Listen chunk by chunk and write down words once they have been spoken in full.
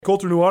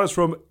Colter Nuanez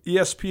from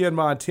ESPN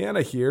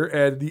Montana here,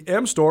 and the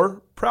M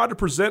Store, proud to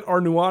present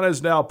our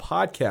Nuanez Now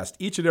podcast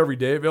each and every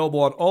day, available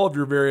on all of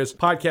your various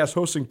podcast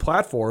hosting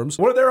platforms.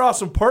 One of their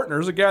awesome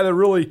partners, a guy that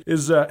really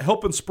is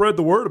helping spread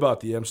the word about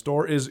the M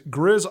Store, is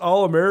Grizz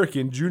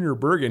All-American Junior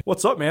Bergen.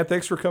 What's up, man?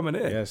 Thanks for coming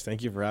in. Yes,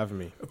 thank you for having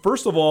me.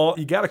 First of all,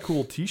 you got a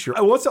cool t-shirt.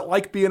 What's it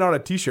like being on a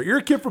t-shirt? You're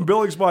a kid from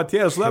Billings,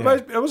 Montana, so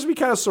that must be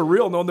kind of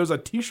surreal knowing there's a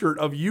t-shirt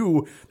of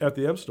you at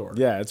the M Store.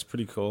 Yeah, it's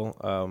pretty cool.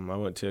 I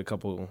went to a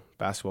couple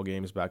basketball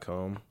games back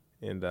home,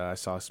 and I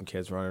saw some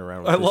kids running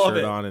around with the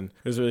shirt on, and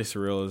it was really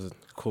surreal. It was a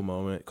cool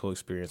moment, cool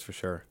experience for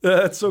sure.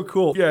 That's so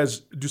cool. You guys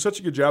do such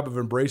a good job of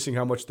embracing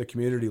how much the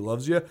community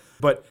loves you.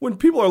 But when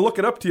people are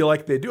looking up to you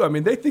like they do,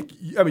 they think,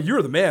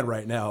 you're the man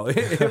right now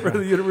for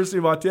the University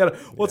of Montana.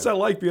 What's that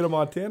like being a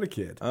Montana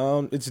kid?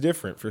 It's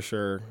different for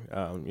sure.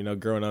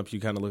 Growing up, you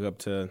kind of look up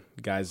to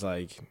guys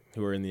like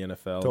who are in the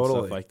NFL and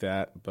stuff like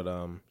that. But,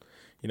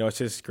 it's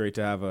just great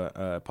to have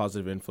a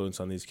positive influence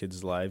on these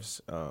kids' lives.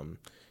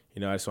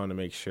 I just want to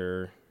make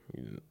sure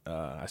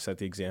I set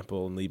the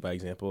example and lead by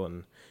example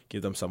and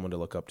give them someone to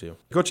look up to.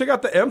 Go check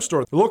out the M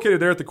Store. They're located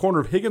there at the corner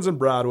of Higgins and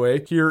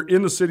Broadway here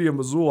in the city of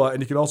Missoula,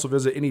 and you can also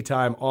visit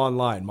anytime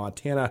online,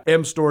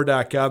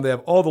 montanamstore.com. They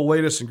have all the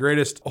latest and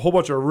greatest, a whole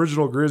bunch of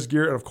original Grizz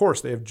gear, and of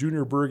course, they have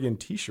Junior Bergen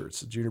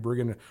t-shirts. Junior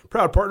Bergen,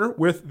 proud partner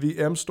with the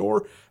M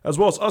Store, as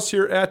well as us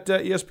here at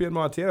ESPN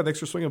Montana. Thanks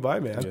for swinging by,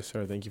 man. Yes,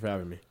 sir. Thank you for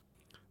having me.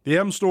 The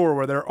M Store,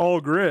 where they're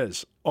all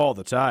Grizz all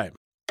the time.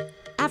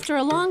 After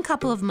a long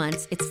couple of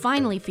months, it's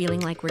finally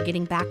feeling like we're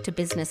getting back to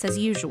business as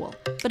usual.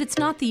 But it's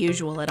not the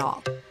usual at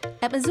all.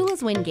 At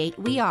Missoula's Wingate,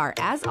 we are,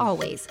 as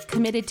always,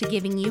 committed to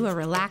giving you a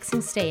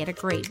relaxing stay at a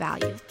great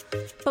value.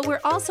 But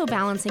we're also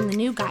balancing the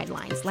new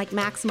guidelines like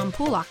maximum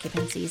pool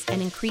occupancies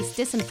and increased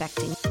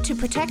disinfecting to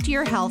protect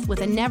your health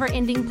with a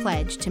never-ending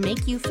pledge to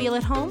make you feel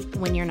at home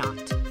when you're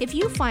not. If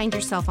you find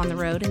yourself on the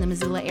road in the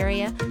Missoula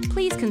area,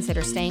 please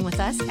consider staying with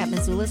us at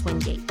Missoula's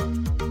Wingate.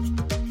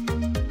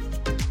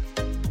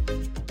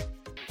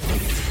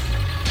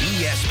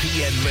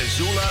 ESPN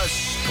Missoula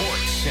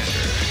Sports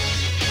Center.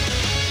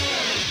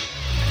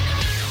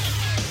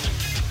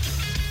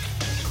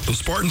 The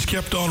Spartans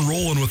kept on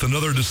rolling with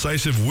another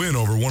decisive win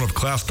over one of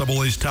Class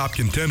AA's top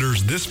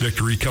contenders, this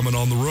victory coming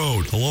on the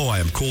road. Hello, I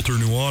am Colter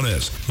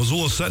Nuanez.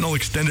 Missoula Sentinel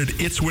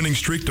extended its winning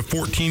streak to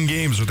 14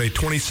 games with a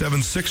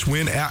 27-6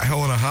 win at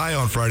Helena High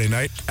on Friday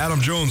night. Adam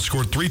Jones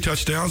scored 3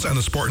 touchdowns, and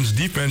the Spartans'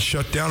 defense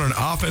shut down an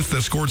offense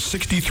that scored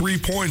 63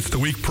 points the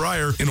week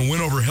prior in a win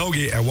over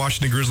Hellgate at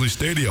Washington Grizzly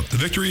Stadium. The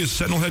victory is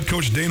Sentinel head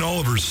coach Dane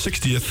Oliver's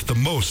 60th, the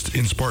most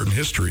in Spartan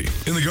history.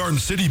 In the Garden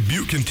City,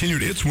 Butte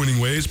continued its winning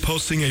ways,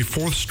 posting a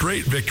 4th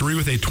straight victory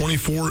with a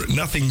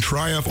 24-0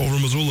 triumph over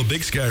Missoula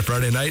Big Sky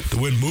Friday night. The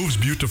win moves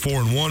Butte to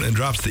 4-1 and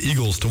drops the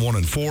Eagles to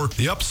 1-4.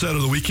 The upset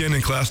of the weekend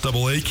in Class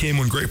AA came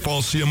when Great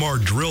Falls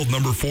CMR drilled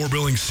number 4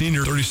 Billings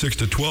Senior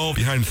 36-12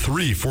 behind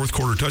 3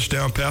 fourth-quarter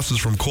touchdown passes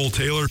from Cole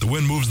Taylor. The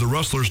win moves the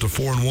Rustlers to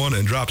 4-1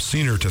 and drops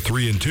Senior to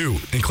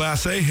 3-2. In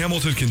Class A,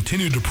 Hamilton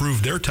continued to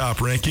prove their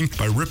top ranking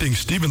by ripping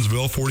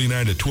Stevensville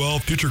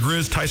 49-12. Future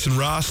Grizz Tyson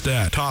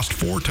Rostad tossed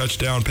 4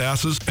 touchdown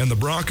passes, and the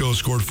Broncos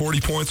scored 40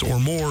 points or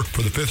more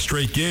for the 5th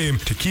straight game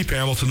to keep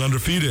Hamilton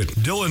undefeated.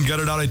 Dillon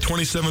gutted out a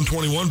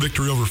 27-21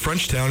 victory over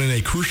Frenchtown in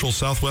a crucial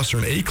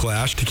Southwestern A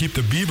clash to keep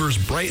the Beavers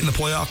bright in the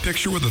playoff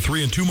picture with a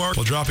 3-2 mark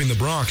while dropping the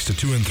Bronx to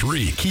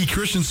 2-3. Key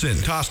Christensen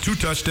tossed 2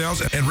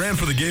 touchdowns and ran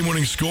for the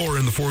game-winning score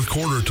in the 4th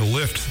quarter to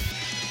lift.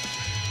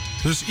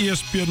 This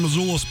ESPN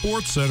Missoula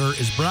Sports Center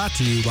is brought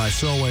to you by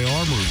Selway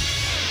Armory.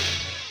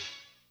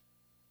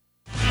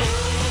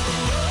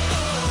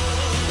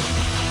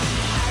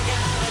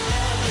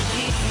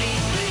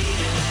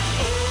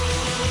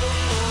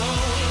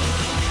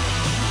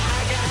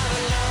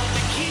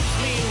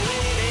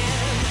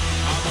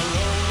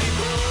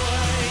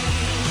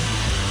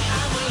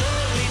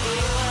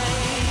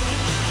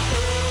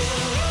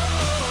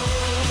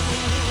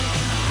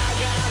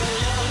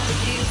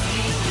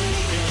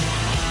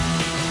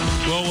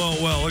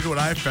 Well, look at what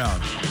I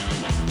found.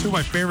 2 of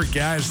my favorite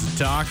guys to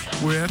talk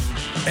with,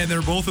 and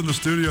they're both in the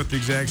studio at the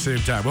exact same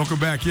time. Welcome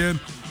back in.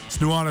 It's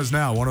Nuanez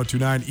Now,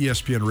 102.9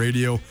 ESPN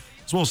Radio,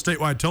 as well as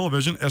statewide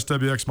television,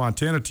 SWX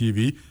Montana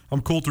TV.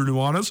 I'm Colter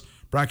Nuanez,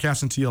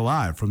 broadcasting to you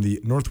live from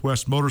the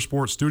Northwest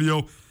Motorsports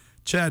Studio.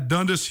 Chad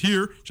Dundas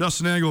here,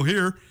 Justin Angle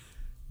here,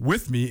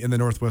 with me in the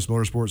Northwest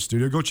Motorsports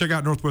Studio. Go check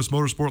out Northwest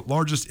Motorsport,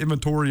 largest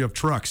inventory of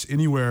trucks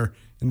anywhere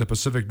in the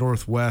Pacific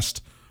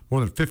Northwest.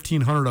 More than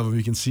 1,500 of them.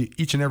 You can see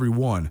each and every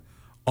one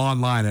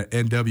online at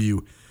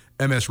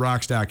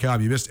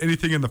nwmsrocks.com. You missed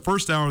anything in the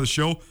first hour of the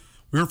show,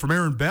 we heard from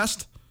Aaron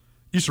Best,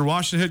 Eastern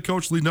Washington head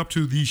coach, leading up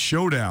to the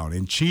showdown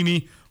in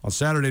Cheney on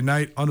Saturday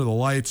night under the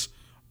lights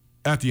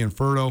at the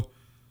Inferno.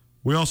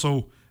 We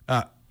also,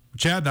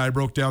 Chad and I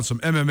broke down some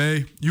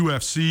MMA,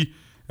 UFC,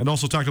 and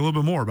also talked a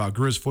little bit more about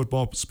Grizz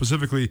football,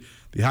 specifically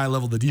the high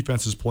level the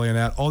defense is playing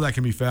at. All that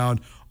can be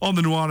found on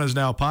the Nuanez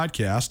Now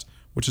podcast,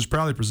 which is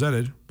proudly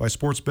presented by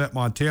sports.The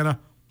Montana,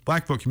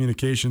 Blackfoot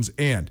Communications,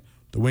 and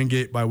the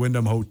Wingate by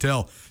Wyndham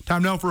Hotel.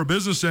 Time now for a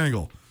business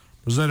angle,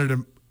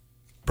 presented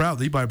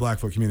proudly by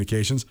Blackfoot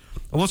Communications.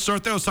 And let's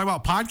start there. Let's talk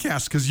about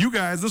podcasts, because you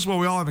guys, this is what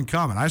we all have in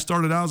common. I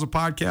started out as a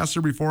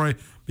podcaster before I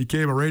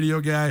became a radio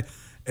guy,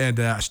 and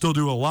I still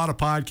do a lot of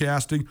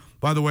podcasting.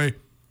 By the way,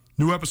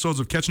 new episodes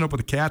of Catching Up with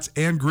the Cats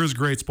and Grizz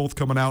Greats both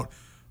coming out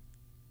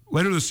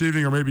later this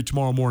evening or maybe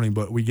tomorrow morning.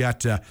 But we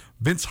got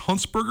Vince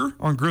Huntsberger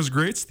on Grizz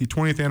Greats, the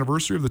 20th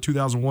anniversary of the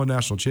 2001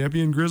 national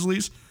champion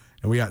Grizzlies.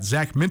 And we got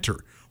Zach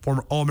Minter,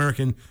 former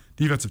All-American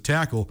defensive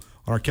tackle,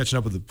 on our Catching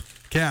Up with the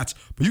Cats.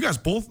 But you guys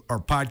both are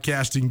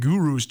podcasting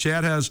gurus.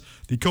 Chad has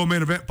the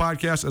Co-Main Event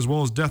podcast as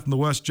well as Death in the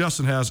West.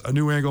 Justin has a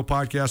New Angle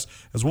podcast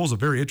as well as a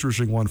very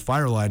interesting one,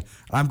 Fireline.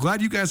 I'm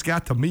glad you guys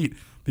got to meet,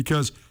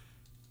 because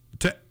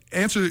to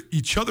answer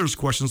each other's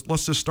questions,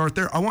 let's just start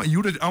there. I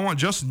want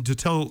Justin to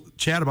tell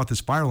Chad about this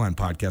Fireline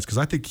podcast, because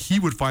I think he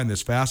would find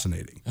this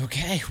fascinating.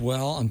 Okay,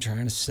 well, I'm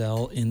trying to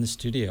sell in the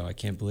studio. I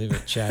can't believe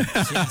it, Chad.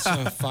 So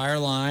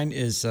Fireline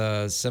is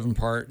a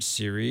 7-part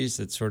series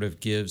that sort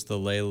of gives the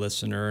lay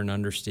listener an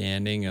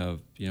understanding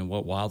of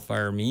what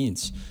wildfire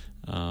means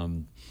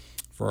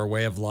for our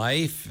way of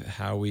life,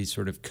 how we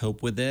sort of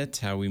cope with it,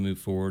 how we move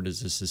forward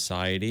as a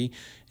society.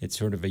 It's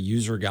sort of a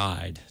user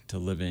guide to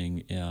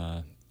living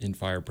in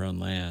fire-prone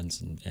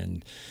lands,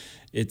 and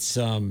it's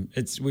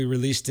we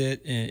released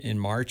it in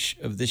March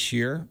of this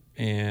year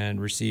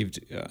and received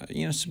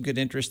some good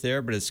interest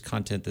there, but it's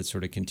content that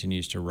sort of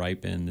continues to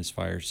ripen this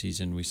fire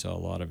season. We saw a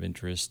lot of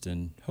interest,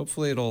 and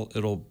hopefully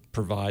it'll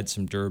provide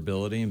some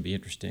durability and be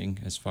interesting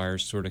as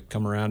fires sort of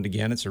come around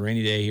again. It's a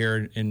rainy day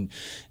here in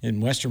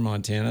western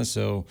Montana,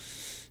 so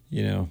I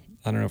don't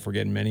know if we're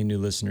getting many new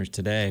listeners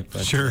today,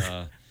 but sure.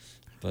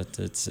 But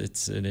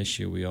it's an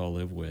issue we all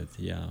live with.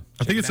 Yeah,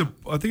 I think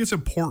it's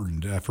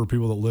important for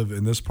people that live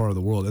in this part of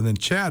the world. And then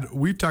Chad,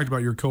 we've talked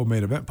about your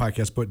Co-Main Event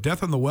podcast, but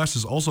Death in the West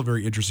is also a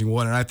very interesting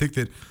one, and I think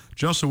that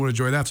Justin would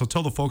enjoy that. So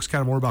tell the folks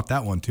kind of more about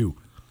that one too.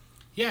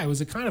 Yeah, it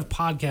was a kind of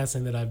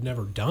podcasting that I've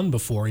never done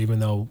before. Even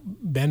though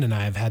Ben and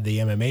I have had the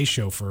MMA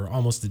show for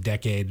almost a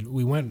decade,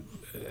 we went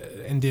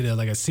and did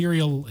a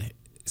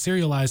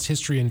serialized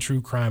history and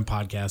true crime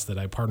podcast that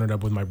I partnered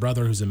up with my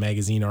brother, who's a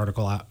magazine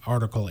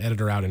article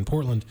editor out in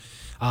Portland,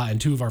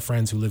 and two of our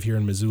friends who live here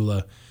in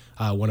Missoula,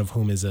 one of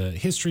whom is a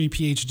history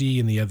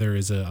PhD and the other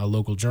is a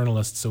local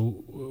journalist.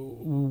 So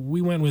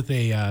we went with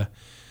a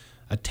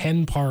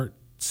 10-part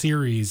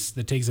series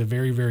that takes a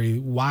very, very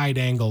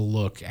wide-angle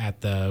look at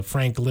the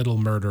Frank Little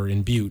murder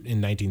in Butte in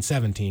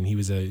 1917. He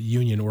was a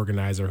union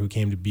organizer who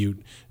came to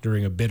Butte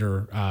during a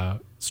bitter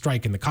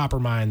strike in the copper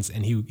mines,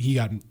 and he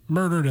got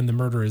murdered, and the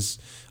murder is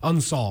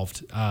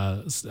unsolved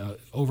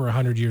over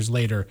 100 years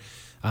later.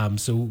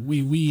 So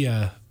we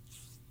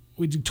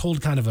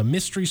told kind of a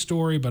mystery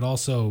story, but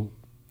also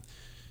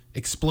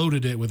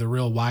exploded it with a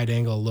real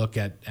wide-angle look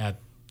at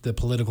the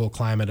political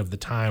climate of the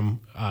time,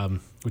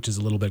 which is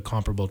a little bit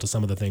comparable to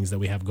some of the things that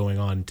we have going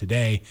on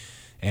today,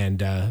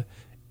 and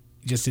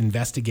just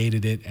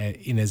investigated it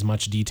in as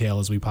much detail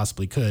as we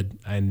possibly could,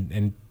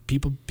 and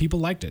people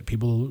liked it.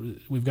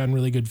 We've gotten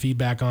really good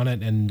feedback on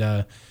it, and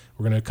we're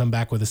going to come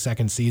back with a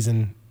second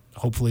season,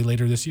 hopefully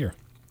later this year.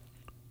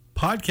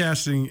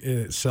 Podcasting in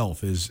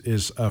itself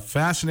is a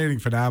fascinating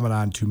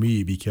phenomenon to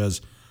me, because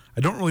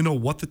I don't really know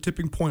what the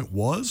tipping point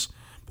was,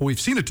 but we've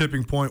seen a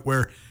tipping point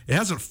where it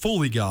hasn't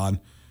fully gone.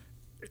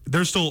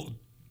 There's still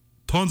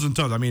tons and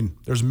tons. I mean,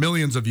 there's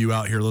millions of you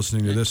out here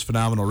listening to this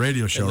phenomenal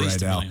radio show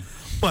right now.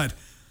 But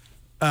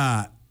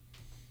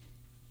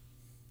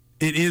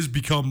it is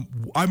become.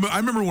 I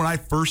remember when I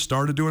first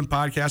started doing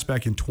podcasts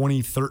back in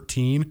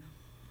 2013.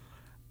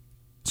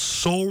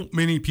 So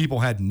many people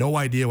had no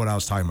idea what I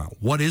was talking about.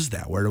 What is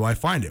that? Where do I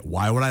find it?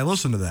 Why would I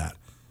listen to that?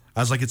 I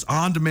was like, it's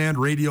on-demand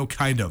radio,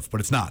 kind of, but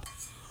it's not.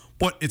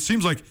 But it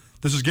seems like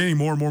this is gaining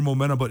more and more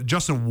momentum. But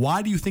Justin,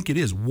 why do you think it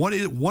is? What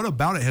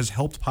about it has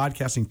helped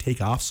podcasting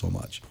take off so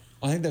much?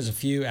 I think there's a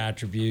few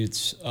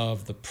attributes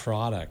of the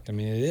product. I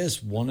mean, it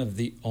is one of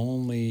the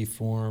only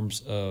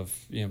forms of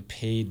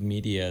paid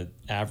media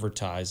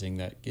advertising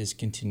that is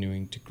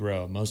continuing to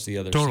grow. Most of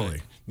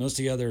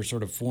the other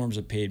sort of forms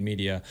of paid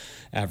media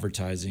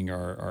advertising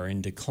are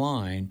in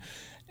decline.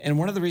 And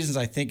one of the reasons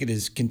I think it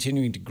is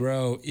continuing to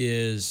grow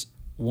is,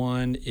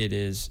 one, it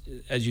is,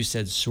 as you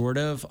said, sort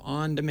of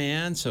on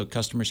demand, so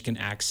customers can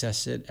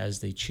access it as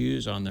they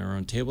choose on their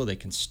own table. They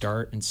can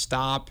start and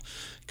stop,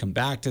 come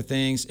back to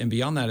things, and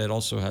beyond that, it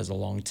also has a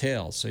long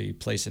tail. So you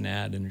place an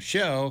ad in a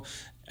show,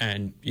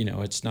 and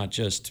it's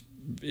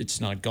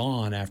not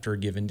gone after a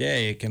given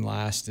day. It can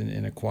last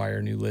and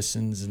acquire new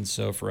listens, and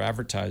so for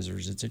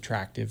advertisers, it's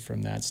attractive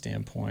from that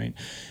standpoint.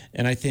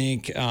 And I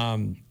think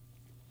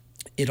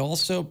it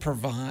also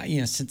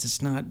provides, since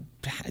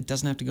it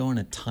doesn't have to go in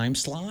a time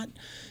slot,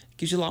 it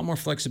gives you a lot more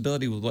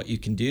flexibility with what you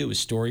can do with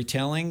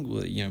storytelling.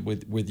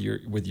 With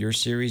your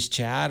series,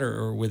 Chad,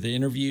 or with the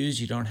interviews,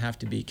 you don't have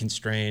to be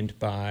constrained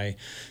by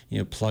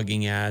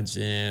plugging ads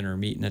in or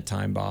meeting a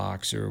time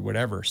box or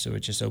whatever. So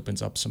it just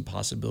opens up some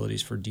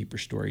possibilities for deeper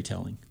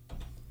storytelling.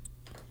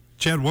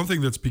 Chad, one thing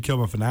that's become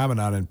a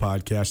phenomenon in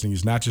podcasting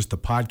is not just the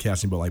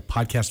podcasting, but like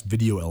podcast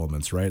video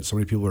elements, right? So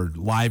many people are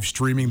live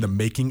streaming the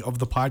making of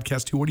the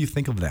podcast too. What do you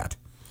think of that?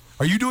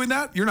 Are you doing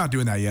that? You're not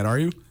doing that yet, are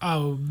you?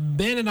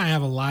 Ben and I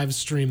have a live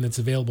stream that's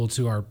available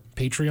to our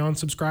Patreon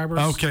subscribers.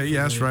 Okay,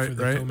 yes, right.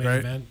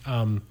 Event.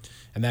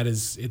 And that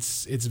is,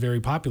 it's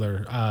very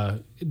popular.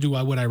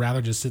 Would I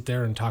rather just sit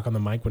there and talk on the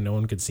mic when no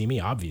one could see me?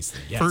 Obviously,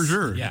 yes. For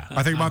sure. Yeah.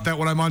 I think about that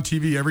when I'm on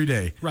TV every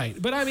day. Right.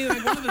 But I mean,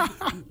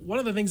 like, one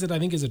of the things that I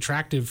think is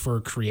attractive for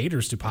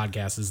creators to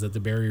podcasts is that the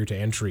barrier to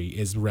entry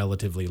is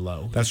relatively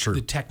low. That's true.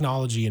 The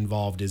technology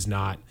involved is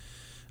not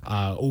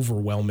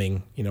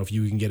overwhelming. You know, if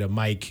you can get a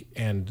mic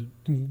and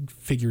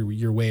figure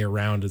your way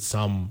around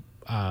some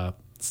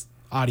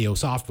audio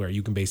software,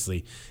 you can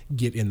basically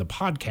get in the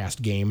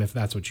podcast game if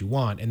that's what you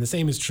want. And the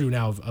same is true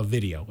now of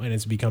video, and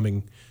it's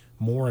becoming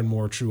more and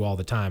more true all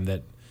the time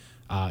that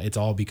it's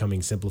all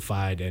becoming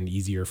simplified and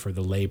easier for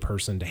the lay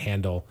person to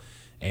handle.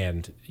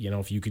 And you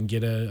know, if you can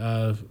get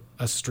a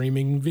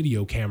streaming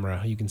video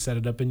camera, you can set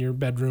it up in your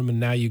bedroom, and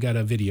now you got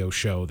a video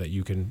show that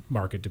you can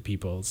market to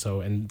people.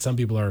 So, and some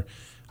people are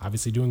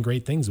obviously doing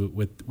great things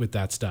with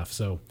that stuff.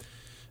 So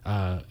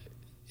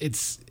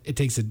it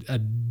takes a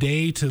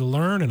day to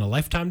learn and a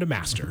lifetime to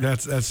master.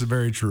 That's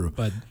very true.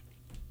 But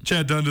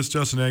Chad Dundas,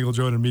 Justin Angle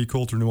joining me,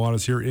 Colter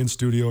Nuanez here in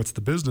studio. It's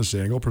the Business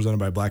Angle presented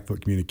by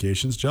Blackfoot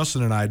Communications.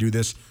 Justin and I do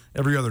this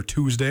every other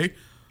Tuesday,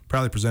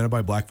 proudly presented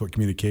by Blackfoot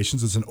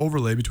Communications. It's an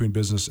overlay between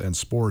business and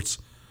sports.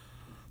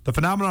 The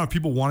phenomenon of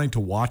people wanting to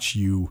watch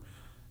you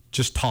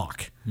just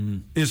talk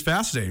is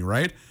fascinating,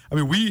 right? I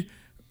mean,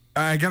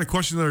 I got a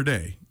question the other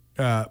day.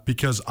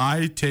 Because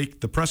I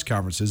take the press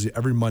conferences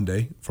every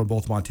Monday from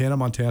both Montana and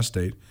Montana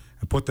State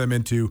and put them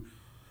into,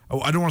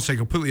 I don't want to say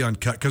completely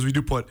uncut, because we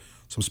do put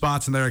some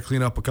spots in there, I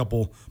clean up a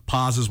couple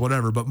pauses,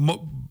 whatever, but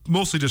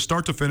mostly just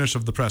start to finish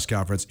of the press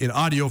conference in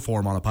audio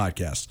form on a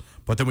podcast.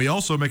 But then we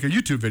also make a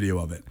YouTube video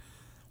of it.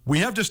 We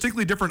have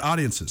distinctly different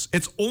audiences.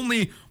 It's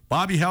only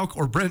Bobby Houck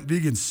or Brent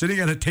Vegan sitting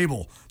at a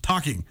table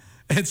talking.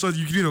 And so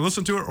you can either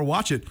listen to it or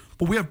watch it.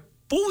 But we have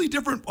fully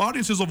different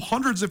audiences of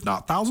hundreds, if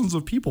not thousands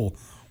of people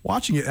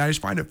watching it. And I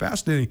just find it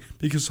fascinating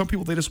because some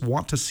people, they just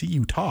want to see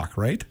you talk,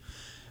 right?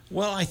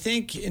 Well, I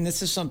think, and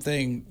this is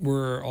something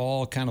we're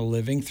all kind of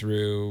living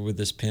through with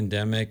this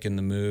pandemic and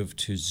the move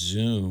to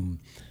Zoom.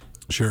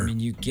 Sure. I mean,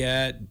 you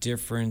get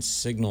different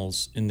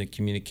signals in the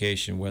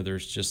communication, whether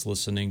it's just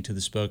listening to the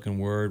spoken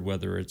word,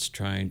 whether it's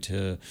trying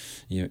to,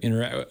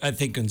 interact. I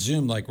think on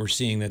Zoom, like, we're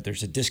seeing that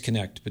there's a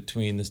disconnect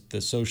between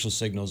the social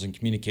signals and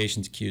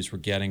communications cues we're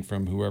getting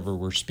from whoever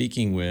we're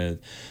speaking with.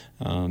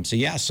 So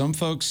yeah, some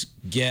folks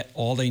get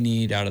all they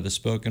need out of the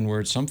spoken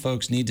word. Some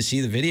folks need to see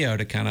the video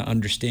to kind of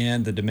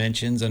understand the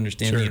dimensions,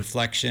 understand the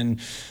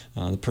inflection,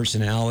 the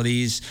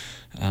personalities.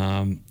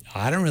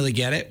 I don't really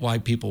get it why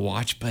people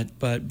watch,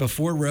 but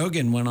before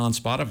Rogan went on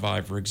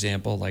Spotify, for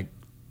example, like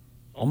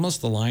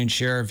almost the lion's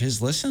share of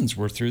his listens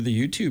were through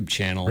the YouTube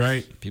channel.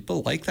 Right.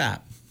 People like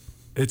that.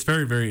 It's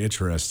very, very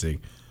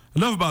interesting.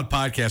 Enough about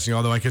podcasting,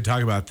 although I could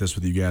talk about this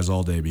with you guys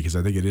all day because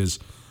I think it is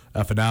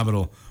a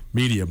phenomenal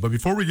medium. But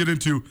before we get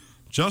into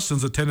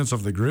Justin's attendance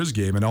of the Grizz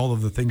game and all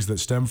of the things that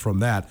stem from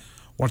that, I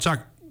want to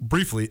talk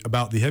briefly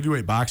about the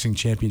heavyweight boxing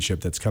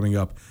championship that's coming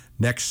up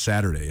next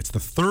Saturday. It's the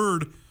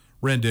third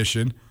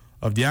rendition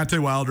of Deontay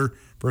Wilder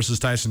versus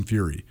Tyson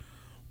Fury.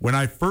 When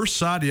I first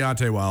saw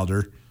Deontay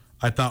Wilder,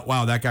 I thought,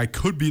 wow, that guy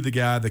could be the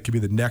guy that could be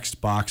the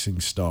next boxing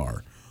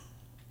star.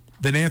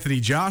 Then Anthony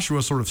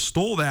Joshua sort of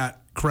stole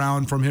that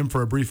crown from him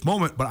for a brief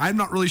moment, but I'm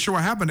not really sure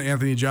what happened to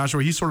Anthony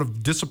Joshua. He sort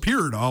of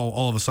disappeared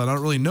all of a sudden. I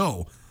don't really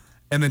know.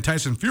 And then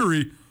Tyson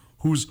Fury,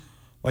 who's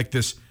like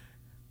this,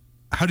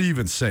 how do you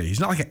even say? He's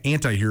not like an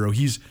anti-hero.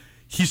 He's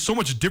so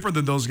much different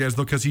than those guys,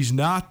 though, because he's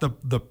not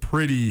the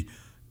pretty,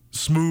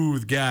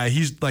 smooth guy.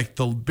 He's like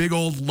the big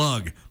old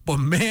lug, but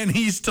man,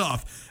 he's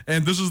tough.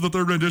 And this is the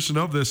third rendition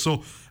of this. So,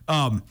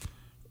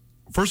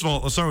 first of all,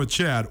 let's start with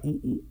Chad.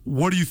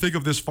 What do you think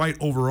of this fight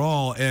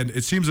overall? And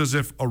it seems as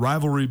if a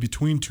rivalry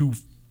between two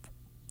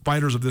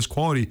fighters of this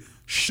quality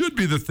should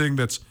be the thing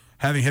that's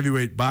having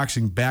heavyweight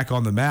boxing back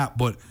on the map,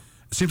 but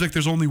it seems like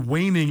there's only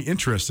waning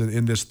interest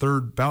in this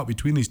third bout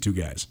between these two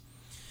guys.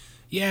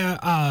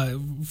 Yeah,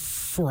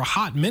 for a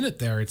hot minute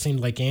there, it seemed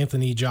like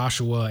Anthony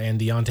Joshua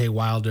and Deontay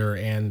Wilder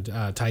and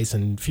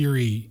Tyson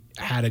Fury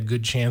had a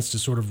good chance to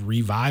sort of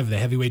revive the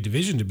heavyweight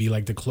division to be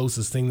like the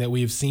closest thing that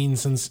we have seen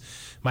since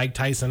Mike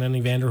Tyson and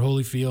Evander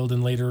Holyfield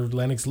and later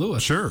Lennox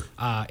Lewis. Sure.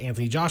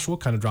 Anthony Joshua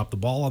kind of dropped the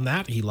ball on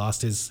that. He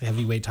lost his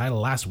heavyweight title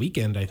last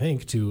weekend, I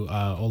think, to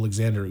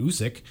Alexander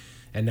Usyk.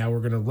 And now we're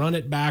going to run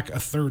it back a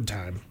third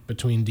time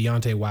between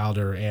Deontay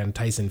Wilder and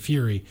Tyson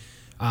Fury.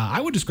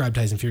 I would describe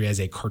Tyson Fury as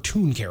a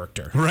cartoon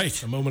character.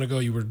 Right. A moment ago,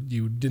 you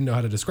didn't know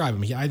how to describe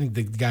him. I think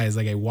the guy is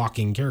like a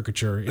walking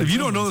caricature. If you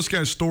don't know this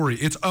guy's story,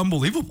 it's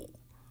unbelievable.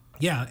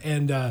 Yeah,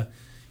 and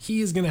he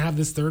is going to have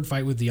this third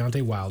fight with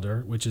Deontay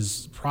Wilder, which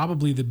is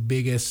probably the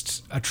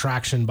biggest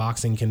attraction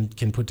boxing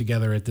can put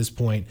together at this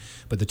point.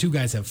 But the two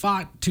guys have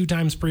fought 2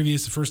 times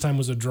previous. The first time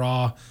was a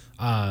draw.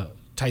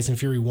 Tyson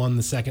Fury won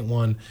the second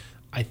one.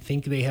 I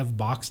think they have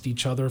boxed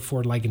each other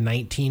for like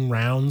 19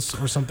 rounds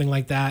or something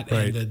like that.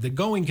 Right. And the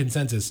going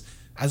consensus,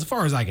 as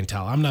far as I can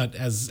tell, I'm not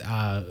as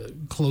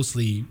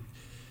closely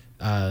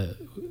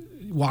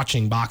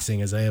watching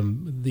boxing as I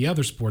am the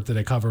other sport that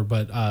I cover,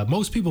 but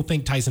most people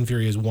think Tyson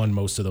Fury has won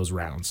most of those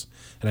rounds.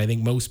 And I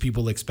think most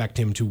people expect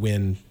him to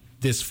win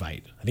this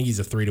fight. I think he's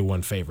a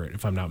 3-1 favorite,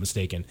 if I'm not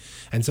mistaken.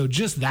 And so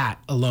just that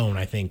alone,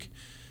 I think,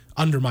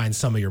 undermines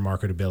some of your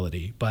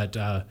marketability. But,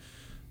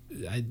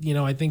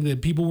 I think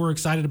that people were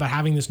excited about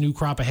having this new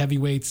crop of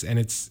heavyweights, and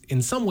it's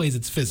in some ways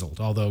it's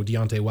fizzled, although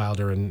Deontay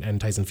Wilder and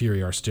Tyson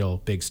Fury are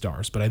still big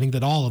stars. But I think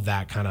that all of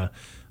that kind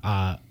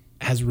of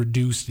has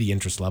reduced the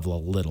interest level a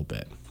little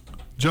bit.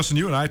 Justin,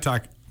 you and I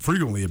talk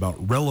frequently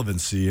about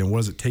relevancy and what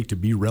does it take to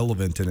be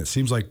relevant, and it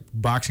seems like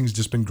boxing's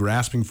just been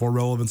grasping for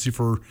relevancy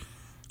for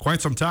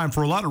quite some time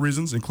for a lot of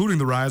reasons, including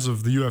the rise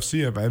of the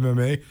UFC, of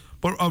MMA,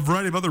 but a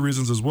variety of other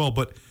reasons as well.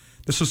 But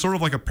this is sort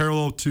of like a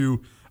parallel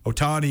to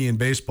Ohtani in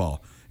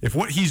baseball. If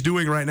what he's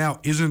doing right now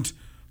isn't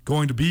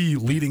going to be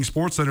leading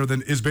SportsCenter,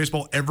 then is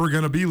baseball ever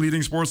going to be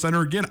leading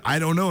SportsCenter again? I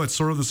don't know. It's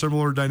sort of the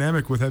similar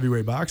dynamic with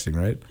heavyweight boxing,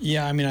 right?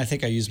 Yeah, I mean, I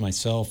think I use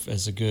myself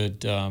as a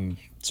good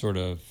sort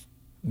of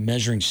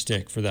measuring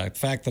stick for that. The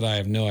fact that I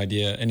have no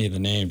idea any of the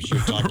names you're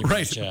talking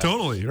right, about, Chad,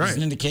 totally, right. It's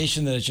an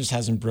indication that it just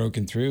hasn't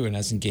broken through and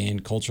hasn't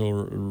gained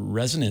cultural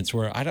resonance.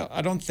 Where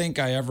I don't think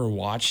I ever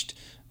watched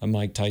a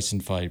Mike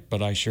Tyson fight,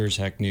 but I sure as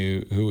heck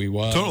knew who he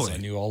was. Totally. I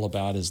knew all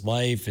about his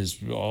life,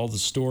 all the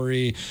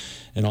story,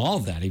 and all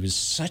of that. He was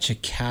such a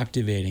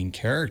captivating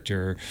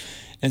character.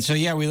 And so,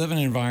 yeah, we live in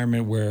an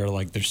environment where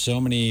like there's so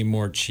many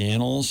more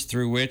channels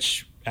through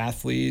which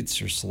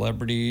athletes or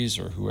celebrities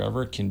or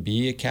whoever can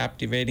be a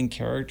captivating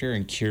character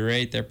and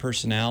curate their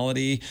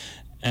personality.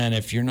 And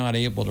if you're not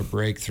able to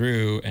break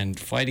through, and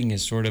fighting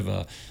is sort of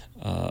a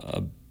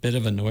bit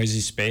of a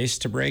noisy space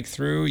to break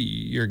through,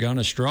 you're going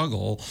to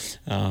struggle.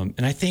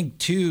 And I think,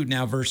 too,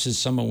 now versus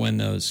some of when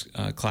those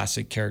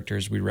classic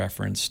characters we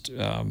referenced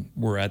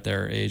were at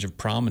their age of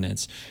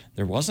prominence,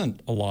 there wasn't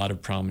a lot of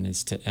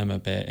prominence to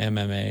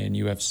MMA and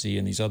UFC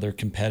and these other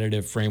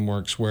competitive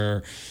frameworks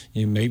where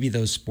maybe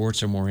those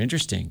sports are more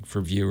interesting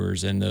for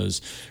viewers, and those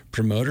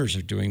promoters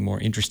are doing more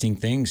interesting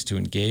things to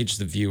engage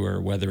the viewer,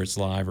 whether it's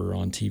live or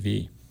on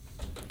TV.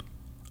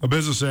 A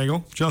business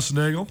angle, Justin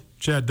Angle,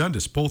 Chad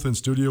Dundas, both in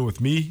studio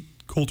with me,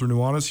 Colter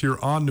Nuanez, here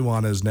on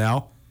Nuanez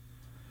Now.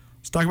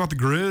 Let's talk about the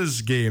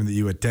Grizz game that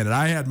you attended.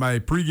 I had my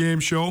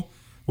pregame show,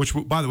 which,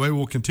 by the way,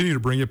 we'll continue to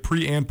bring you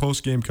pre- and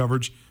post-game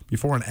coverage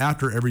before and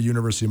after every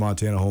University of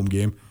Montana home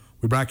game.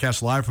 We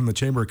broadcast live from the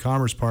Chamber of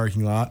Commerce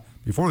parking lot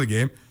before the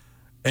game.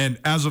 And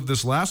as of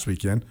this last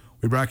weekend,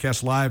 we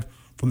broadcast live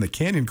from the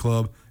Canyon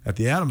Club at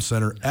the Adams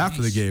Center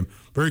after the game.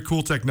 Very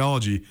cool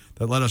technology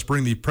that let us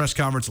bring the press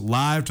conference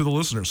live to the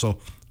listener. So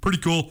pretty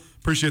cool.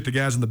 Appreciate the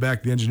guys in the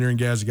back, the engineering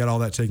guys that got all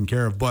that taken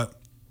care of. But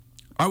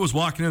I was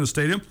walking in the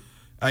stadium.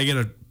 I get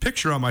a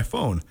picture on my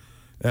phone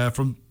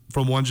from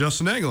one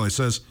Justin Angle. He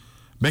says,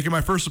 making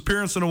my first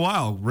appearance in a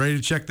while, ready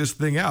to check this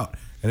thing out.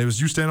 And it was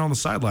you standing on the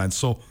sidelines.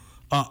 So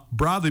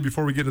broadly,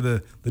 before we get to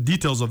the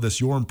details of this,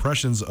 your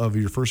impressions of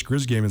your first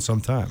Grizz game in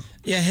some time.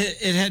 Yeah,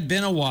 it had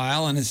been a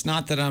while, and it's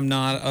not that I'm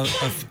not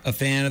a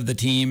fan of the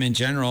team in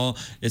general.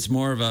 It's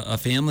more of a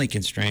family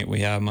constraint.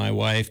 We have my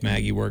wife,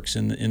 Maggie, works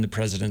in the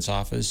president's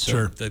office. So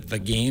sure. The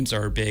games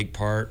are a big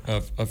part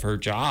of her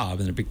job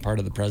and a big part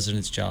of the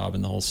president's job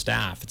and the whole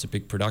staff. It's a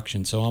big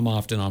production. So I'm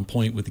often on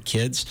point with the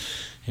kids.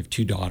 I have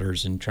two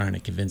daughters, and trying to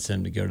convince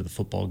them to go to the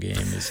football game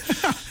is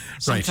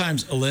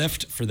sometimes a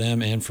lift for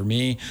them and for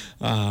me.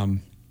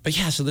 But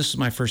yeah, so this is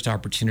my first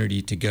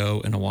opportunity to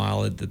go in a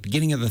while. At the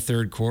beginning of the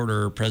third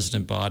quarter,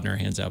 President Bodner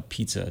hands out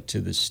pizza to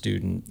the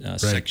student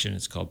section.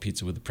 It's called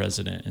Pizza with the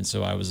President. And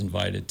so I was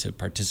invited to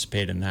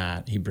participate in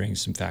that. He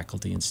brings some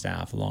faculty and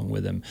staff along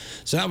with him.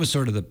 So that was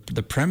sort of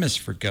the premise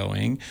for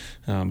going.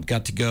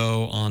 Got to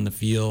go on the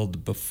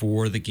field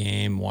before the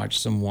game, watch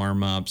some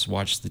warm-ups,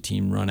 watch the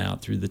team run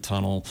out through the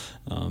tunnel,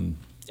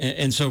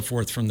 and so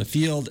forth from the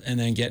field, and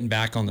then getting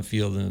back on the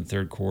field in the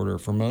third quarter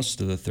for most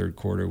of the third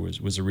quarter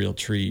was a real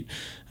treat.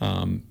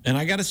 And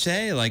I got to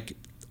say, like,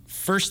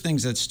 first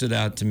things that stood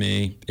out to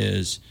me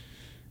is,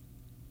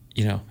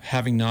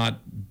 having not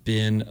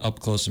been up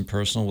close and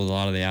personal with a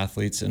lot of the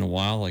athletes in a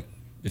while, like,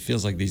 it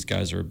feels like these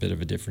guys are a bit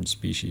of a different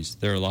species.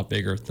 They're a lot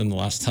bigger than the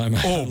last time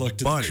I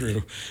looked at the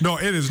crew. No,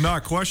 it is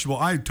not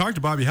questionable. I talked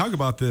to Bobby Hug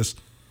about this.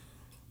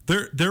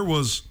 There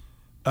was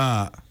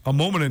a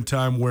moment in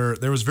time where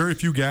there was very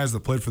few guys that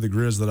played for the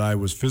Grizz that I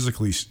was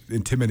physically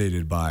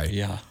intimidated by.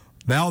 Yeah.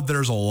 Now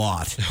there's a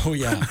lot. Oh,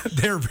 yeah.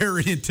 They're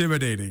very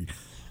intimidating.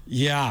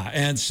 Yeah,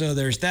 and so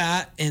there's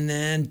that. And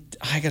then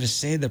I got to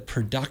say the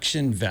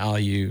production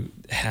value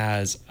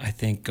has, I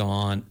think,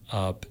 gone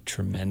up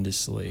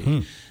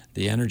tremendously.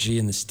 The energy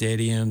in the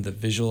stadium, the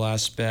visual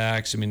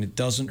aspects. I mean, it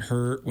doesn't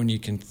hurt when you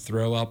can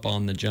throw up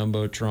on the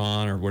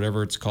Jumbotron or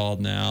whatever it's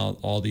called now,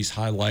 all these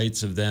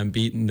highlights of them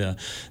beating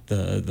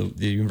the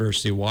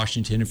University of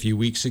Washington a few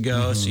weeks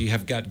ago. So you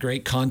have got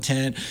great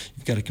content.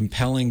 You've got a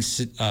compelling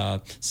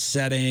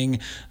setting.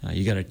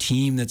 You got a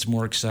team that's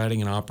more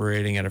exciting and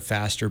operating at a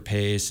faster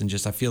pace. And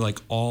just I feel like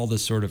all the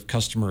sort of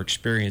customer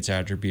experience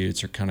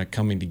attributes are kind of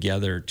coming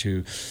together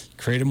to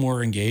create a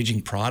more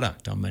engaging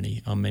product on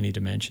many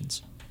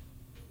dimensions.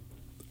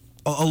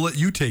 I'll let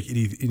you take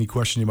any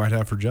question you might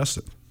have for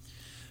Justin.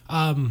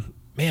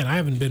 Man, I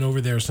haven't been over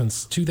there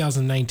since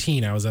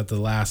 2019. I was at the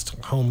last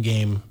home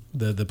game,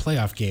 the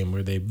playoff game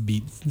where they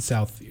beat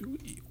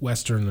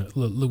southeastern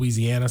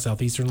Louisiana.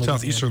 Southeastern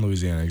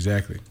Louisiana,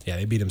 exactly. Yeah,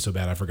 they beat them so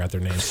bad I forgot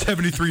their name.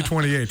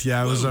 73-28.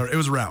 Yeah, it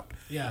was a rout.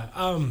 Yeah.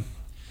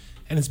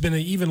 And it's been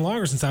even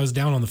longer since I was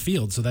down on the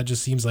field, so that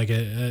just seems like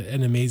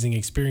an amazing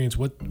experience.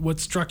 What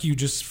struck you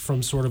just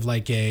from sort of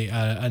like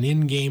an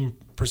in-game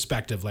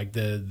perspective, like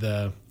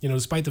the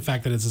despite the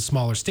fact that it's a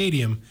smaller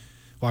stadium,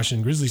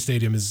 Washington Grizzly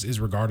Stadium is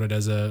regarded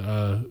as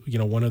a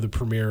one of the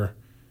premier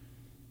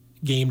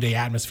game day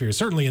atmospheres,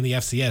 certainly in the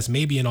FCS,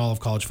 maybe in all of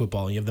college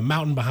football. You have the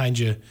mountain behind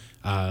you.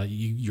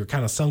 You're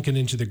kind of sunken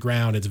into the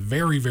ground. It's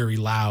very, very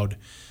loud.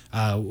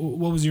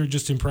 What was your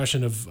just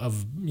impression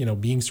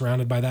of being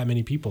surrounded by that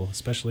many people,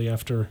 especially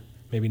after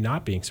maybe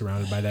not being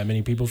surrounded by that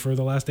many people for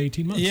the last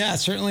 18 months? Yeah,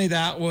 certainly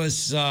that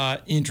was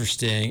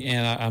interesting,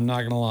 and I'm not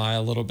going to lie,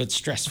 a little bit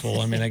stressful.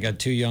 I mean, I got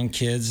 2 young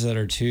kids that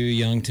are too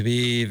young to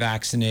be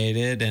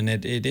vaccinated, and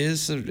it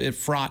is a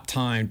fraught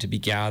time to be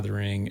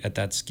gathering at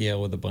that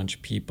scale with a bunch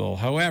of people.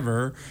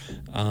 However,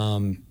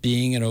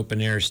 being an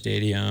open-air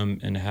stadium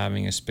and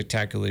having a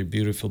spectacularly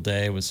beautiful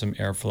day with some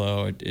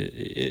airflow,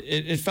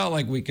 it felt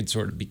like we could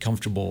sort of be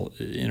comfortable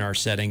in our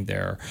setting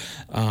there.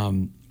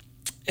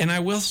 And I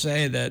will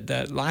say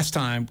that last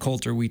time,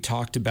 Colter, we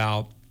talked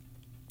about,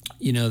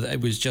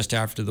 it was just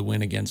after the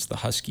win against the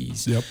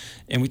Huskies. Yep.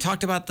 And we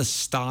talked about the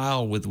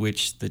style with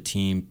which the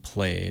team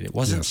played. It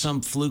wasn't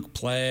some fluke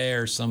play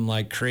or some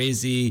like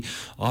crazy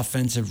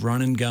offensive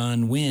run and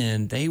gun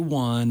win. They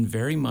won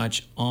very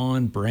much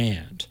on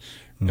brand.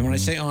 And when I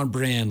say on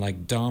brand,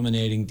 like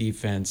dominating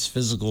defense,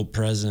 physical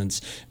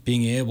presence,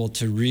 being able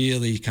to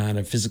really kind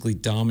of physically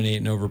dominate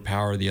and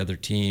overpower the other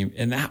team.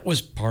 And that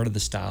was part of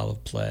the style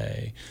of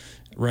play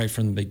right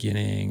from the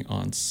beginning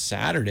on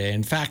Saturday.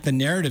 In fact, the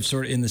narrative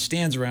sort of in the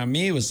stands around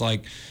me was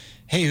like,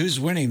 hey,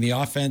 who's winning, the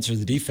offense or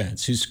the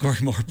defense? Who's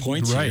scoring more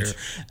points here?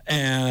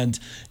 And,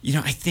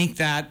 I think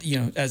that,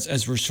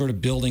 as we're sort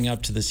of building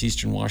up to this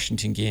Eastern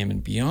Washington game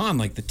and beyond,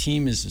 like the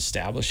team is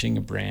establishing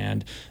a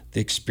brand. The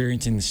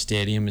experience in the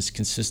stadium is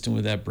consistent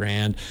with that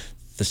brand.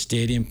 The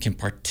stadium can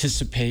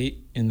participate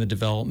in the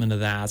development of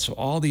that. So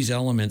all these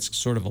elements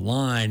sort of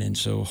align. And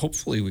so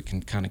hopefully we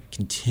can kind of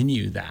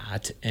continue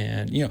that.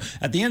 And,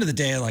 at the end of the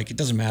day, like it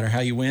doesn't matter how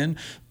you win,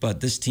 but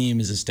this team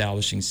is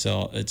establishing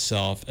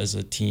itself as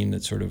a team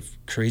that sort of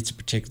creates a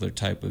particular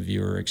type of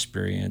viewer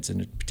experience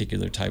and a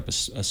particular type of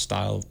a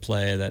style of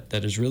play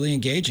that is really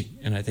engaging.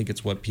 And I think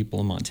it's what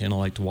people in Montana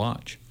like to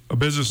watch. A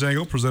Business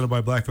Angle presented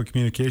by Blackfoot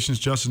Communications.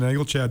 Justin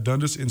Angle, Chad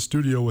Dundas in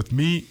studio with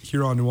me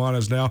here on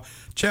Nuanez Now.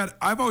 Chad,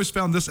 I've always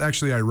found this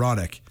actually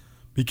ironic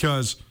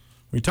because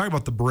when you talk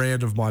about the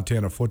brand of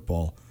Montana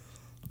football,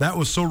 that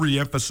was so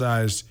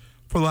re-emphasized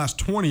for the last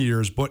 20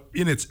 years, but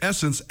in its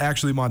essence,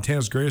 actually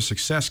Montana's greatest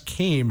success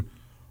came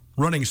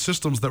running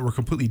systems that were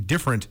completely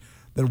different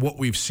than what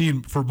we've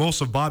seen for most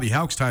of Bobby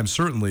Hauck's time,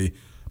 certainly.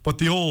 But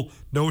the whole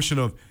notion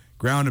of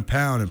ground and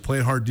pound and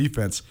play hard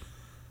defense,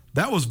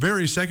 that was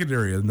very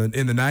secondary in the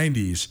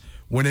 90s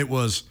when it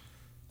was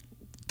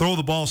throw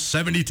the ball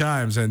 70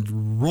 times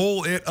and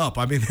roll it up.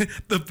 I mean,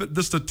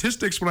 the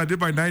statistics when I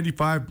did my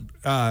 95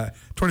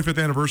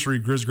 25th anniversary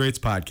Grizz Greats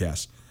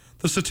podcast,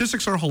 the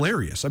statistics are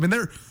hilarious. I mean,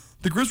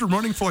 the Grizz were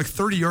running for like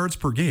 30 yards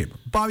per game.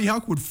 Bobby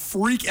Hauck would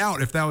freak out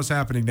if that was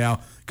happening now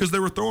because they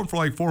were throwing for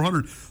like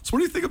 400. So what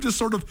do you think of just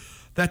sort of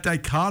that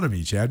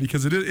dichotomy, Chad?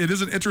 Because it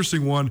is an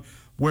interesting one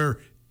where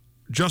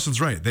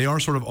Justin's right. They are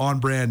sort of on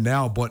brand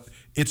now, but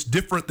it's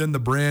different than the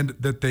brand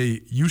that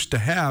they used to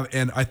have.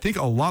 And I think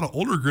a lot of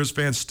older Grizz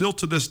fans still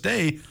to this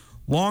day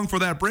long for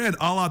that brand.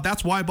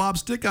 That's why Bob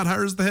Stick got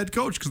hired as the head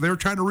coach, because they were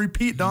trying to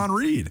repeat Don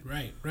Reed.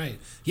 Right.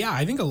 Yeah,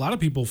 I think a lot of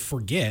people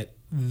forget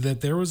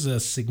that there was a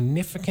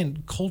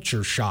significant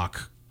culture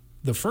shock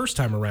the first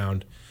time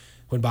around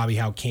when Bobby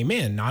Hauck came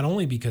in, not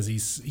only because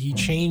he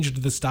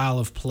changed the style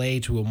of play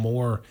to a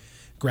more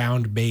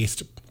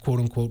ground-based,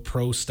 quote-unquote,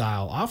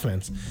 pro-style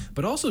offense,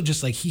 but also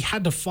just like he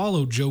had to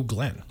follow Joe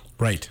Glenn.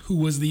 Right. Who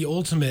was the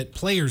ultimate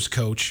players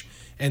coach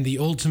and the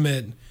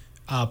ultimate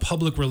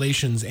public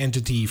relations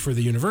entity for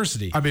the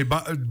university. I mean,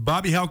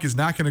 Bobby Hauck is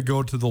not going to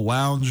go to the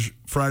lounge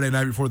Friday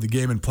night before the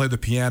game and play the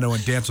piano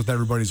and dance with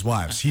everybody's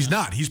wives. He's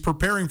not. He's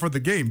preparing for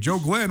the game. Joe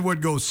Glenn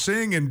would go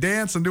sing and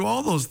dance and do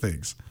all those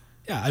things.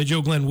 Yeah,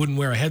 Joe Glenn wouldn't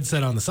wear a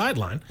headset on the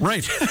sideline.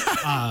 Right.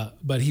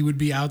 But he would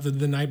be out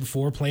the night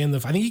before playing I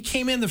think he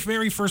came in the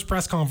very first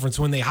press conference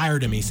when they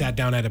hired him. He sat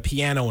down at a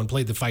piano and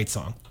played the fight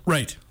song.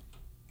 Right.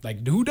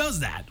 Like, who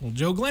does that? Well,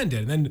 Joe Glenn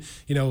did. And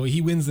then,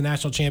 he wins the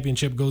national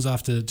championship, goes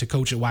off to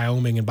coach at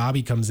Wyoming, and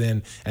Bobby comes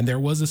in. And there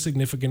was a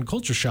significant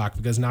culture shock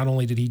because not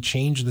only did he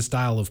change the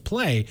style of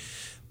play,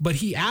 but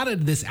he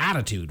added this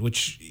attitude,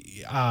 which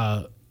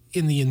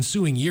in the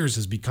ensuing years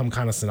has become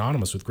kind of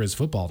synonymous with Grizz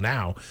football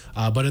now.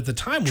 But at the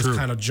time was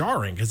kind of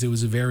jarring because it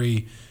was a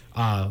very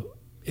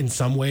in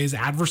some ways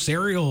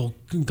adversarial,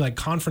 like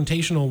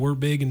confrontational. We're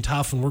big and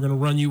tough, and we're going to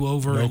run you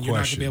over, and you're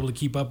not going to be able to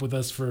keep up with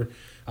us for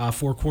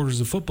 4 quarters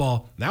of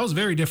football. That was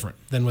very different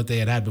than what they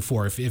had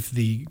before. If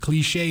the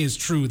cliche is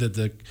true that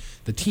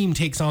the team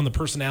takes on the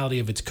personality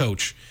of its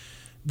coach,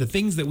 the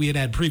things that we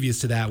had previous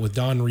to that with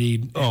Don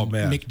Reed,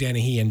 Mick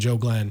Dennehy, and Joe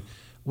Glenn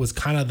was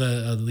kind of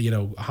the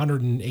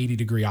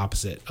 180-degree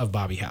opposite of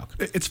Bobby Hauck.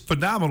 It's a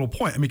phenomenal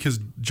point. I mean, because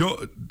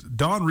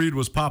Don Reed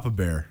was Papa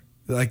Bear,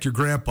 like your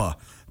grandpa.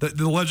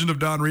 The legend of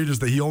Don Reed is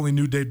that he only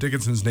knew Dave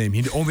Dickinson's name.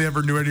 He only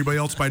ever knew anybody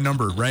else by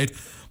number, right?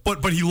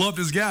 But he loved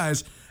his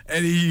guys,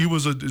 and he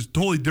was a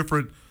totally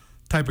different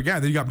type of guy.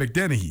 Then you got Mick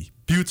Dennehy,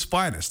 Butte's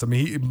finest. I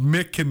mean,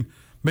 Mick can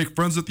make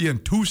friends at the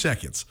end 2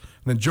 seconds.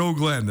 And then Joe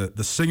Glenn,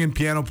 the singing,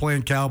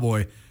 piano-playing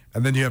cowboy,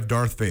 and then you have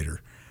Darth Vader,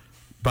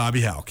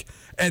 Bobby Hauck.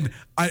 And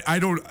I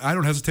don't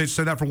hesitate to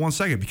say that for 1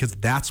 second, because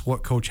that's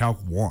what Coach Hauck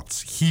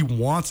wants.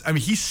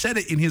 He said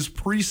it in his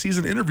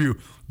preseason interview,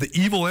 the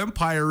evil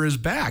empire is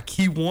back.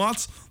 He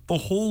wants the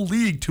whole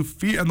league to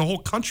fear, and the whole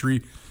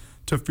country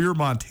to fear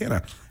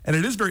Montana. And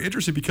it is very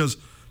interesting because,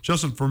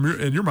 Justin,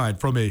 in your mind,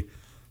 from a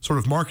sort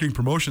of marketing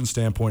promotion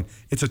standpoint,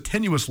 it's a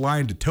tenuous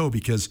line to toe,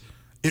 because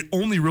it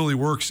only really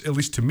works, at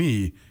least to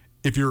me,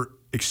 if you're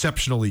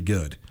exceptionally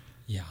good.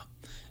 Yeah,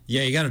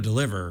 you got to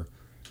deliver.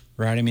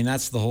 Right. I mean,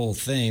 that's the whole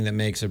thing that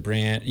makes a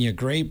brand,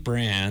 great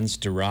brands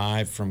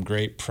derive from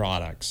great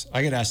products.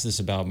 I get asked this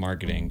about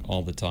marketing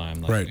all the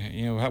time. Like,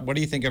 right. What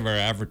do you think of our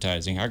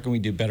advertising? How can we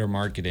do better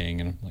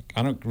marketing? And I'm like,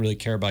 I don't really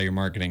care about your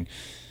marketing.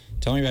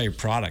 Tell me about your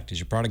product. Is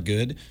your product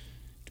good?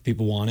 Do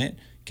people want it?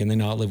 Can they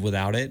not live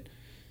without it?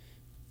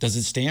 Does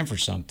it stand for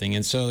something?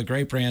 And so the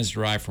great brands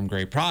derive from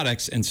great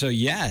products. And so,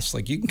 yes,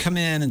 like you can come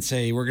in and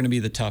say, we're going to be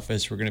the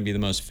toughest, we're going to be the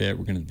most fit,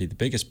 we're going to be the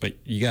biggest, but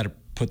you got to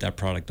put that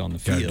product on the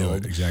field. Do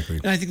it. Exactly.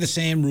 And I think the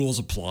same rules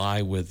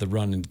apply with the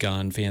run and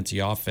gun fancy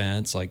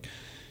offense. Like,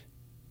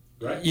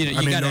 right. You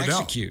got to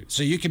execute. Doubt.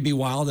 So you can be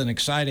wild and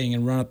exciting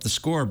and run up the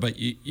score, but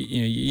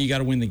you got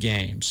to win the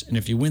games. And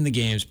if you win the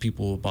games,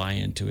 people will buy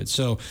into it.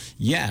 So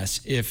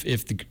yes,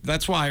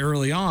 that's why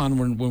early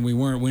on when we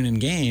weren't winning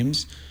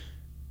games,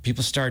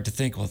 people start to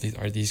think, well,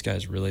 are these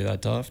guys really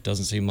that tough?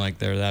 Doesn't seem like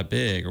they're that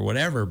big or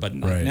whatever. But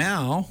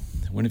now,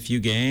 they win a few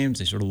games,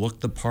 they sort of look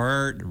the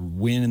part,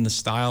 win in the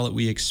style that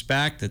we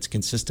expect, that's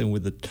consistent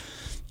with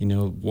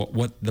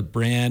what the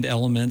brand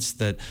elements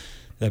that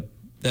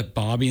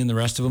Bobby and the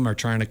rest of them are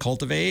trying to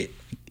cultivate.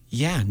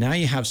 Yeah, now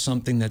you have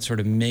something that sort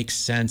of makes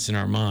sense in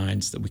our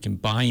minds that we can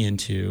buy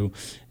into,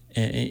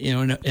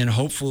 and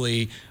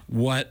hopefully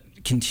what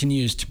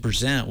continues to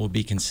present will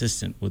be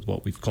consistent with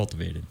what we've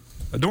cultivated.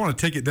 I don't want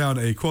to take it down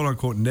a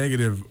quote-unquote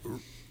negative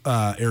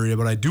area,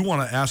 but I do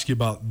want to ask you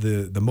about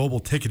the mobile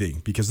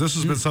ticketing, because this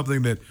has been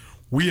something that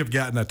we have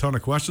gotten a ton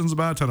of questions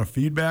about, a ton of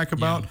feedback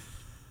about.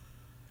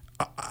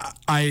 Yeah.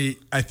 I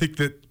think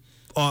that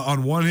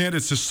on one hand,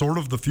 it's just sort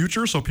of the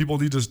future, so people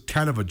need to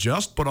kind of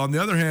adjust. But on the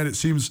other hand, it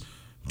seems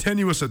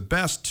tenuous at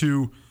best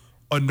to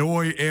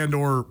annoy and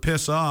or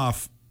piss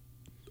off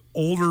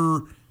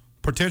older,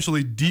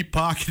 potentially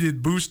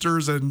deep-pocketed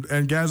boosters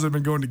and guys that have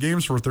been going to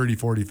games for 30,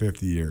 40,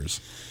 50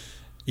 years.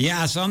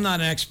 Yeah, so I'm not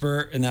an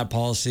expert in that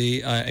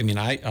policy.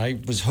 I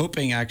was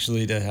hoping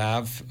actually to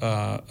have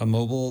a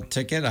mobile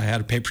ticket. I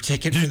had a paper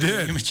ticket. You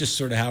did. It's just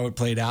sort of how it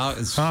played out.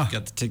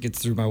 Got the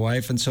tickets through my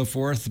wife and so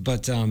forth.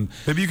 But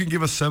maybe you can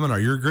give a seminar.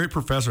 You're a great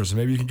professor, so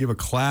maybe you can give a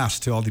class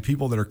to all the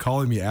people that are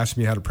calling me,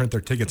 asking me how to print their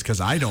tickets, because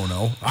I don't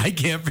know. I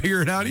can't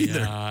figure it out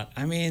either. Yeah,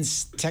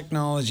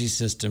 technology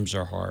systems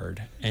are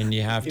hard, and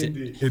you have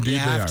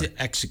to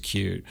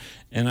execute.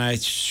 And I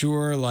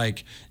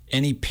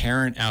any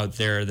parent out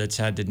there that's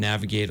had to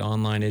navigate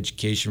online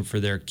education for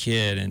their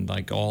kid and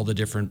like all the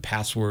different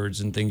passwords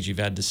and things you've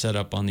had to set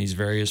up on these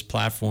various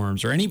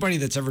platforms, or anybody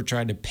that's ever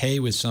tried to pay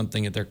with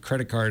something at their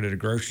credit card at a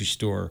grocery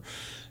store,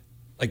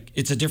 like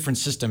it's a different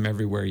system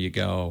everywhere you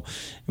go,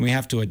 and we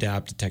have to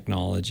adapt to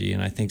technology.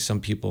 And I think some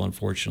people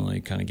unfortunately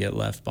kind of get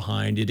left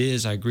behind.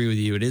 I agree with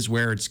you, it is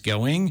where it's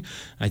going.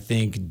 I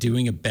think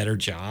doing a better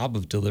job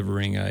of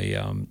delivering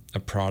a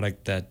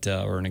product that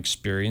or an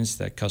experience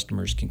that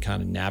customers can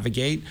kind of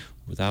navigate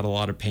without a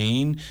lot of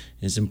pain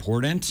is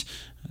important.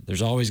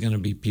 There's always going to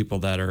be people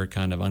that are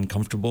kind of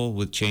uncomfortable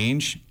with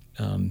change,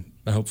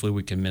 but hopefully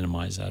we can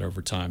minimize that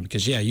over time,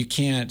 because you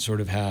can't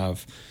sort of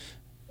have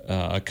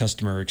a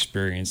customer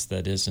experience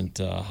that isn't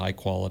high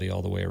quality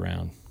all the way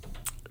around.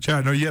 Chad,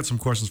 I know you had some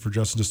questions for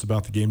Justin just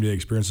about the game day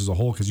experience as a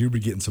whole, because you'd be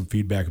getting some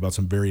feedback about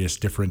some various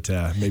different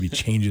maybe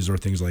changes or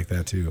things like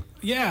that too.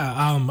 Yeah,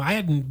 I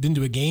hadn't been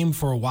to a game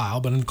for a while,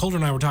 but Colter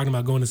and I were talking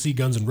about going to see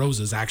Guns N'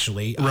 Roses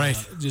actually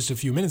just a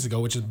few minutes ago,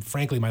 which is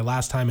frankly my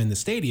last time in the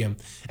stadium.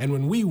 And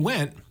when we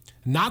went,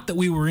 not that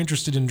we were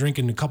interested in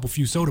drinking a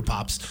few soda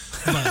pops,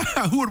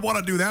 but who would want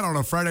to do that on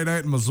a Friday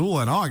night in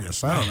Missoula in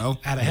August? I don't know.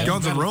 At a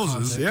Guns N'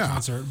 Roses,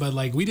 concert. But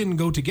we didn't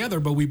go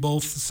together, but we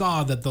both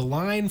saw that the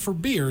line for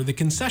beer, the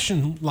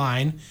concession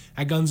line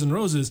at Guns N'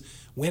 Roses,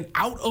 went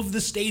out of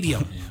the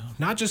stadium.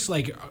 Not just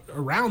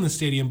around the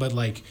stadium, but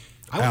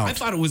I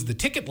thought it was the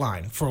ticket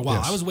line for a while.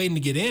 Yes. I was waiting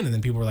to get in, and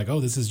then people were like, "Oh,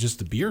 this is just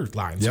the beer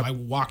line." So I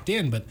walked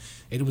in, but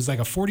it was like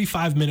a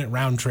 45-minute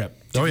round trip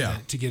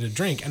to get a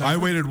drink. And I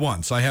waited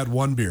once. I had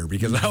one beer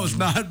because I was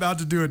not about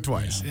to do it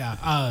twice.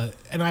 Yeah.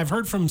 And I've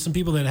heard from some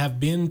people that have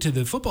been to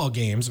the football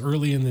games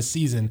early in this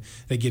season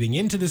that getting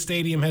into the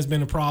stadium has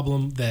been a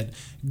problem, that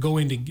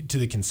going to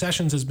the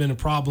concessions has been a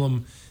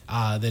problem,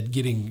 that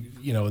getting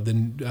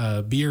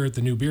the beer at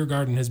the new beer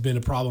garden has been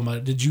a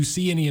problem. Did you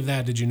see any of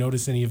that? Did you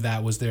notice any of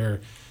that? Was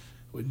there,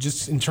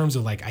 just in terms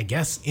of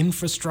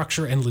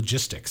infrastructure and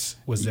logistics,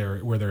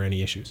 were there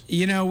any issues?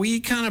 We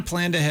kind of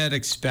planned ahead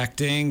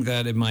expecting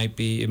that it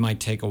might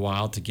take a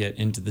while to get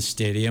into the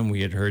stadium.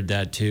 We had heard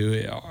that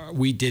too.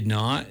 We did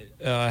not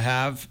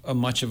have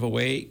much of a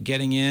wait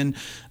getting in.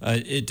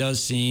 It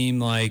does seem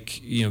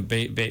like,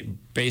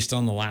 based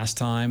on the last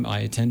time I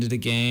attended a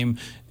game,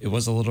 it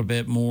was a little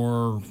bit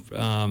more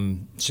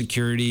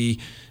security.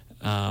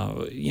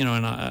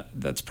 And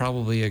that's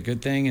probably a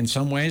good thing in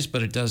some ways,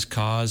 but it does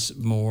cause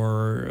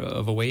more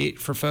of a wait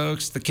for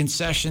folks. The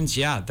concessions,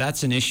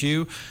 that's an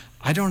issue.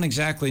 I don't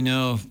exactly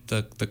know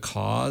the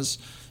cause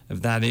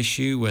of that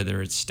issue,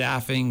 whether it's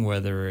staffing,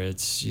 whether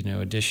it's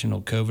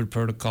additional COVID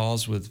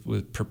protocols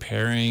with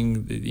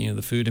preparing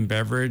the food and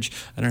beverage.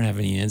 I don't have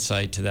any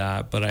insight to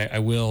that, but I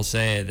will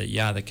say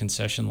that the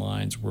concession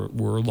lines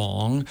were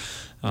long.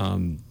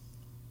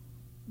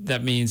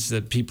 That means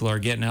that people are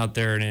getting out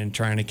there and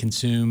trying to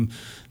consume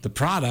the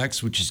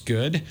products, which is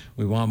good.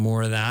 We want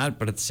more of that,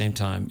 but at the same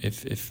time,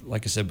 if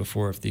like I said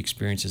before, if the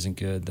experience isn't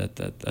good,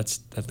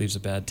 that leaves a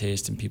bad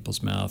taste in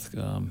people's mouth,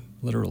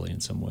 literally in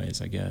some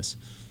ways, I guess.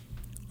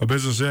 A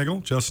business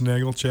angle, Justin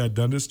Angle, Chad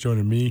Dundas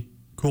joining me,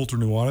 Colter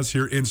Nuanez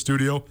here in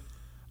studio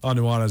on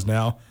Nuanez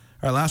Now. All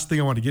right, last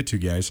thing I want to get to,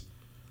 guys.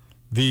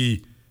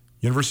 The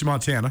University of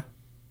Montana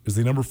is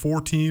the number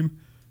 4 team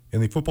in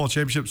the football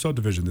championship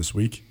subdivision this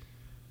week.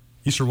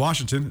 Eastern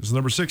Washington is the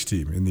number 6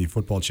 team in the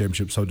football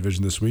championship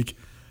subdivision this week.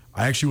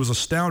 I actually was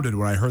astounded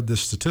when I heard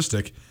this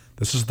statistic.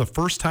 This is the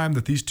first time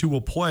that these two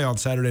will play on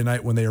Saturday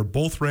night when they are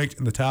both ranked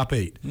in the top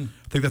 8. I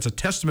think that's a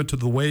testament to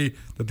the way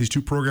that these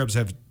two programs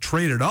have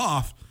traded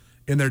off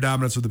in their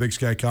dominance of the Big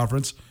Sky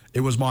Conference.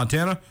 It was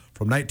Montana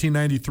from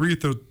 1993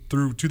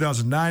 through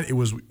 2009. It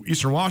was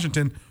Eastern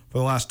Washington for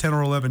the last 10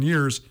 or 11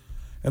 years.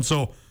 And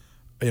so,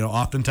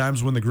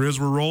 oftentimes when the Grizz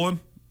were rolling,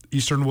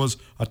 Eastern was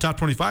a top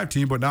 25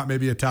 team, but not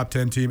maybe a top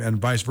 10 team, and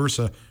vice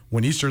versa.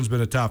 When Eastern's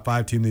been a top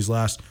 5 team these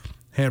last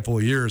handful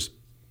of years,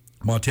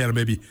 Montana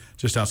maybe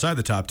just outside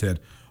the top 10.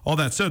 All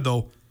that said,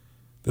 though,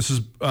 this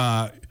is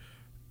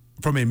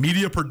from a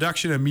media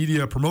production and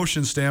media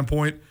promotion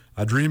standpoint,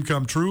 a dream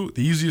come true.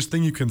 The easiest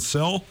thing you can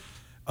sell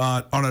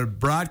on a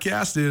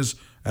broadcast is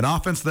an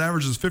offense that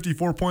averages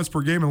 54 points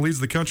per game and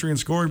leads the country in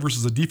scoring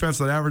versus a defense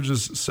that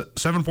averages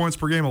 7 points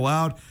per game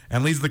allowed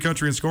and leads the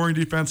country in scoring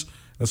defense.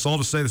 That's all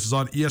to say this is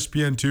on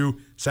ESPN2,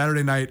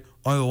 Saturday night,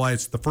 under the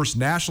lights. The first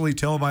nationally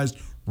televised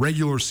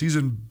regular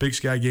season Big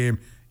Sky game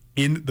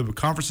in the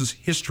conference's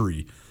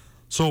history.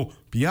 So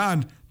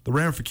beyond the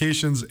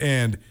ramifications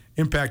and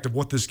impact of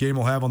what this game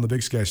will have on the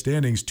Big Sky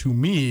standings, to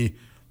me,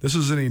 this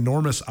is an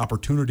enormous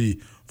opportunity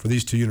for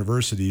these two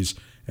universities.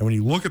 And when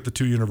you look at the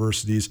two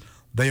universities,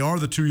 they are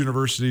the two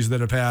universities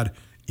that have had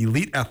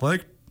elite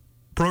athletic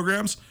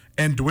programs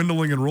and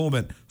dwindling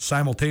enrollment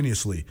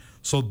simultaneously.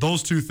 So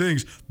those two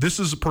things, this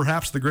is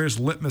perhaps the greatest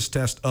litmus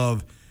test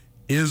of,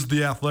 is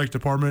the athletic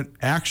department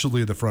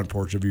actually the front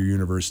porch of your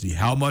university?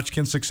 How much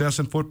can success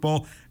in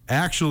football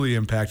actually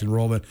impact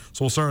enrollment?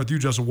 So we'll start with you,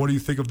 Justin. What do you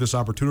think of this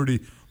opportunity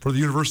for the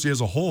university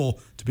as a whole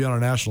to be on a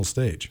national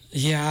stage?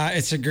 Yeah,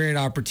 it's a great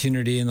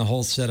opportunity, and the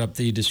whole setup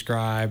that you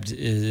described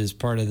is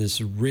part of this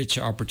rich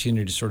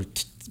opportunity to sort of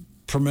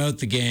promote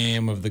the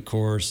game over the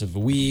course of a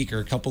week or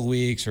a couple of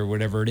weeks or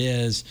whatever it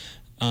is.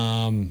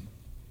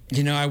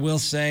 I will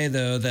say,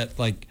 though, that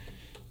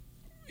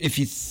if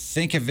you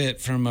think of it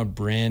from a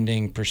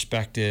branding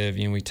perspective,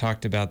 we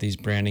talked about these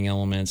branding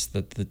elements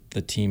that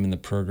the team and the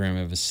program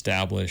have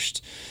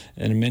established.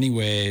 And in many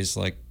ways,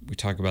 we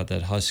talk about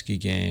that Husky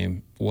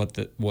game, what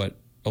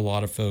a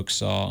lot of folks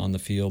saw on the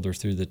field or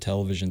through the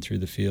television through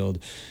the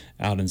field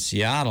out in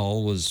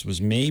Seattle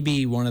was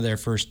maybe one of their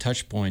first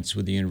touch points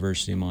with the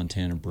University of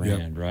Montana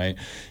brand, right?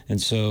 And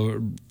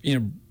so,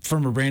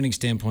 from a branding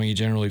standpoint, you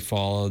generally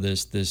follow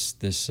this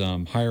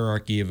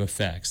hierarchy of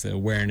effects: the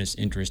awareness,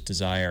 interest,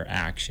 desire,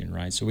 action,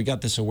 right? So we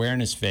got this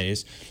awareness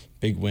phase.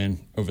 Big win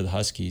over the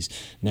Huskies.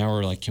 Now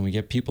we're can we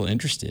get people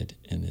interested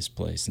in this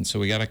place? And so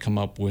we got to come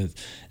up with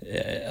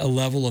a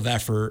level of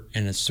effort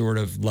and a sort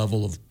of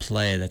level of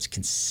play that's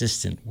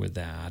consistent with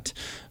that.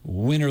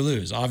 Win or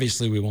lose.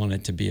 Obviously, we want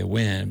it to be a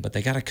win, but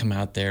they got to come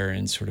out there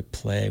and sort of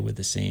play with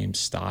the same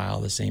style,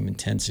 the same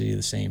intensity,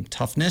 the same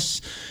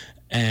toughness.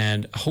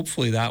 And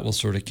hopefully that will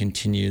sort of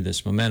continue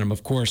this momentum.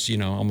 Of course,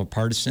 I'm a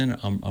partisan.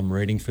 I'm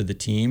rooting for the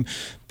team.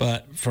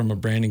 But from a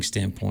branding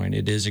standpoint,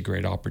 it is a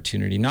great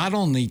opportunity, not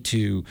only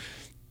to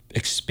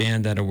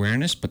expand that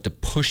awareness, but to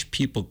push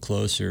people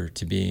closer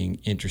to being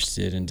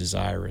interested and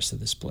desirous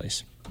of this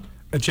place.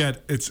 And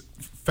Chad, it's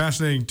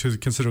fascinating to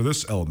consider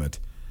this element.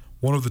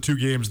 One of the 2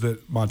 games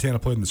that Montana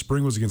played in the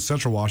spring was against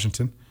Central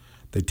Washington.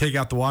 They take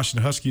out the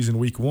Washington Huskies in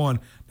week 1.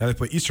 Now they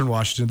play Eastern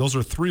Washington. Those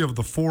are 3 of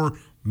the 4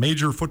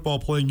 major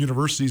football-playing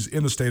universities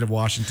in the state of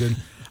Washington.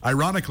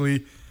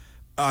 Ironically,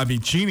 I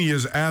mean, Cheney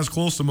is as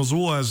close to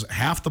Missoula as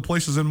half the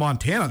places in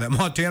Montana that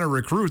Montana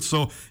recruits.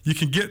 So you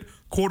can get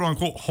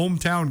quote-unquote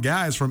hometown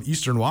guys from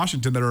Eastern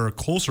Washington that are a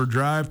closer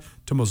drive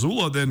to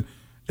Missoula than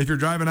if you're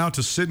driving out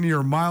to Sydney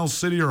or Miles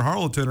City or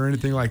Harleton or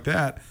anything like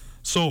that.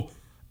 So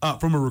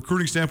from a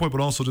recruiting standpoint, but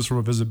also just from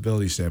a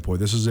visibility standpoint,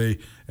 this is a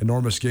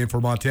enormous game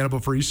for Montana,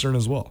 but for Eastern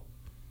as well.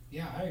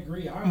 Yeah, I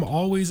agree. I'm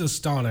always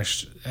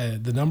astonished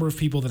at the number of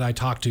people that I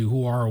talk to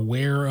who are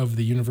aware of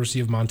the University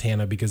of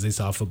Montana because they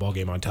saw a football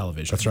game on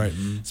television. That's right.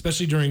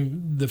 Especially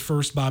during the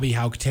first Bobby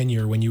Houck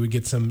tenure, when you would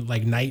get some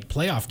like night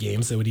playoff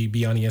games that would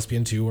be on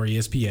ESPN2 or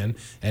ESPN,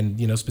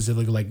 and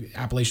specifically like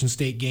Appalachian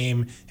State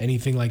game,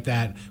 anything like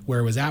that, where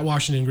it was at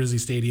Washington Grizzly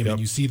Stadium, and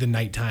you see the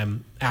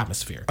nighttime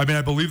atmosphere. I mean,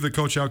 I believe that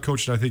Coach Houck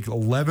coached, I think,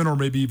 11 or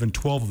maybe even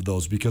 12 of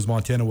those because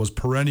Montana was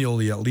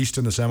perennially at least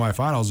in the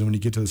semifinals, and when you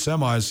get to the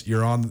semis,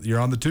 you're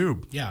on the tube.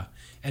 Yeah,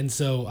 and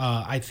so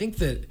I think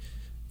that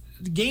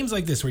games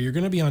like this, where you're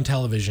going to be on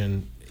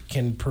television,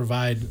 can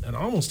provide an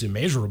almost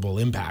immeasurable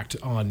impact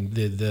on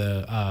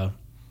the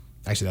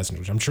actually, that's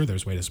I'm sure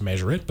there's ways to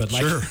measure it, but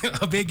like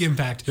a big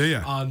impact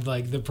on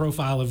like the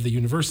profile of the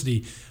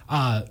university.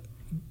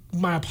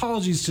 My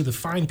apologies to the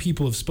fine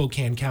people of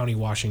Spokane County,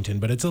 Washington,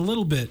 but it's a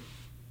little bit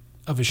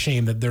of a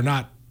shame that they're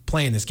not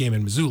playing this game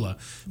in Missoula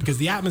because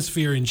the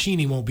atmosphere in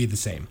Cheney won't be the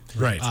same.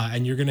 Right.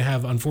 And you're going to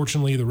have,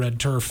 unfortunately, the red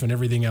turf and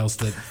everything else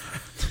that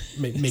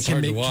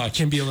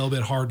can be a little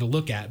bit hard to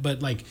look at.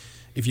 But like,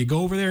 if you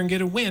go over there and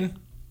get a win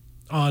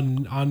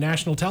on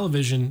national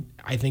television,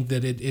 I think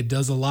that it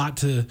does a lot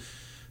to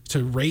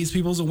raise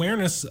people's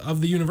awareness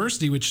of the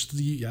university, which,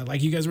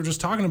 like you guys were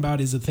just talking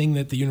about, is a thing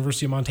that the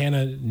University of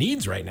Montana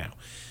needs right now.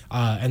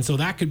 And so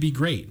that could be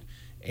great.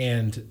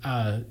 And,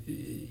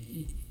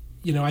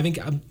 I think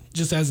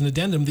just as an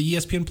addendum, the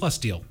ESPN Plus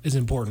deal is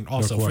important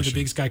also for the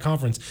Big Sky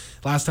Conference.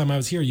 Last time I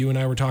was here, you and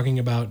I were talking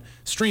about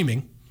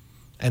streaming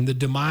and the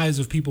demise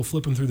of people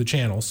flipping through the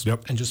channels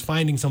and just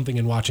finding something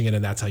and watching it,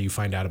 and that's how you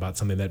find out about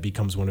something that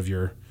becomes one of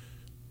your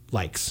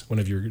likes, one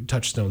of your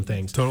touchstone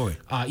things. Totally.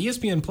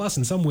 ESPN Plus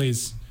in some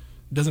ways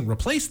doesn't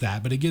replace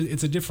that, but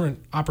it's a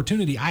different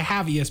opportunity. I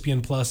have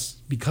ESPN Plus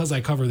because I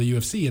cover the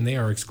UFC, and they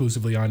are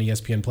exclusively on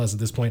ESPN Plus at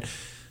this point.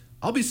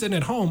 I'll be sitting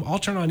at home, I'll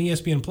turn on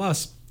ESPN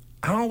Plus,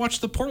 I want to watch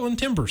the Portland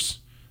Timbers,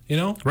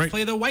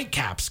 play the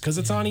Whitecaps because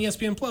it's on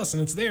ESPN Plus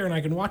and it's there and I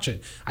can watch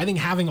it. I think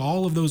having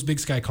all of those Big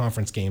Sky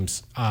Conference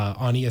games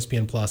on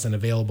ESPN Plus and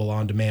available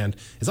on demand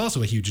is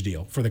also a huge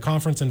deal for the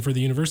conference and for the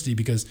university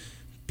because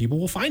people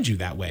will find you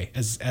that way.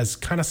 As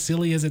kind of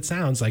silly as it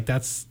sounds, like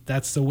that's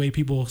the way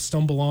people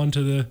stumble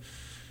onto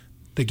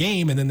the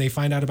game, and then they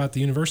find out about the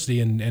university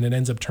and it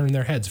ends up turning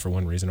their heads for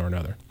one reason or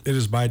another. It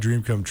is my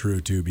dream come true,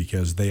 too,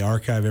 because they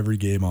archive every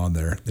game on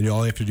there. Then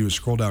all you have to do is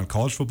scroll down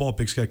college football,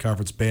 Big Sky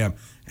Conference, bam,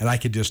 and I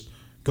could just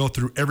go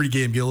through every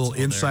game, get a little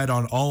insight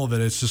on all of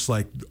it. It's just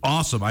like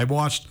awesome. I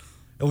watched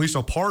at least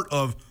a part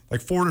of like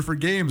 4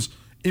 different games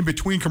in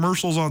between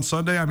commercials on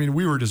Sunday. I mean,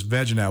 we were just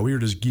vegging out. We were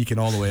just geeking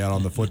all the way out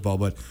on the football,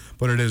 but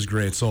it is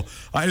great. So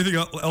anything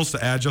else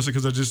to add, Justin?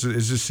 Because it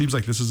just seems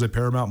like this is a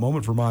paramount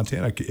moment for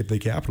Montana if they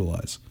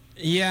capitalize.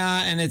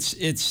 Yeah, and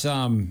it's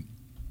I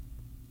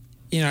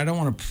don't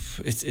want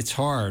to. It's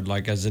hard.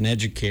 Like as an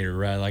educator,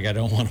 right? Like I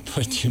don't want to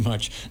put too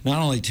much.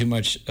 Not only too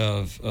much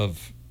of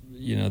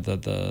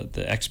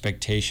the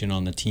expectation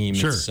on the team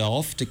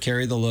itself to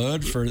carry the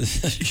load for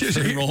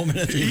enrollment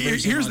at the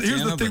University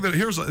of Montana.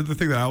 Here's the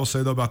thing that I will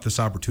say though about this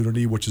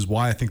opportunity, which is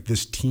why I think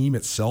this team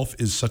itself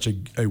is such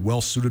a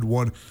well-suited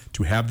one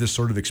to have this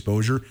sort of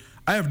exposure.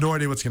 I have no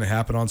idea what's going to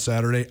happen on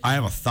Saturday. I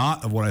have a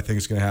thought of what I think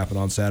is going to happen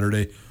on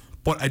Saturday,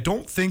 but I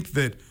don't think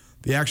that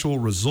the actual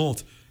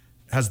result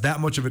has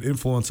that much of an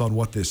influence on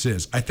what this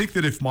is. I think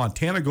that if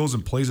Montana goes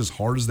and plays as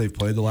hard as they've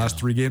played the last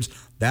 3 games,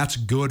 that's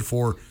good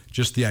for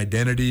just the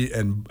identity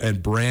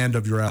and brand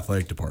of your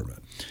athletic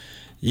department.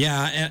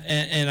 Yeah,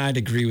 and I'd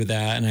agree with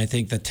that. And I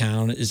think the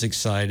town is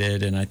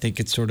excited. And I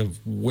think it's sort of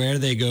where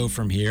they go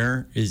from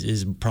here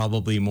is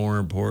probably more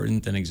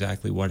important than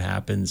exactly what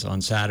happens on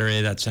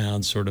Saturday. That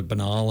sounds sort of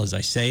banal as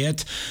I say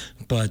it.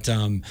 But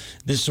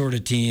this sort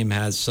of team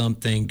has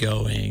something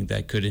going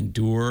that could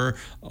endure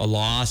a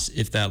loss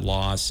if that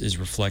loss is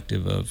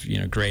reflective of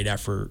great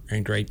effort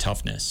and great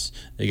toughness.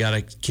 They got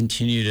to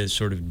continue to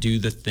sort of do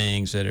the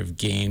things that have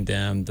gained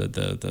them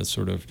the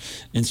sort of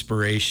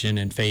inspiration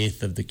and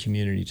faith of the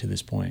community to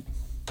this point.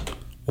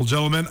 Well,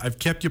 gentlemen, I've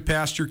kept you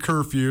past your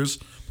curfews,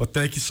 but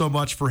thank you so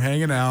much for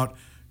hanging out.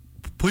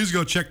 Please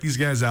go check these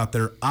guys out.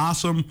 They're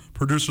awesome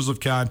producers of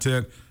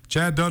content.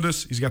 Chad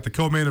Dundas, he's got the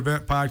Co-Main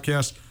Event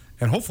podcast,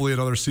 and hopefully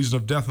another season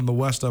of Death in the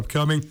West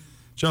upcoming.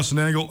 Justin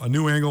Angle, a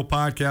New Angle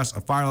podcast,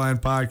 a Fireline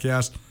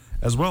podcast,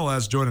 as well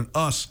as joining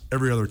us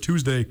every other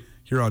Tuesday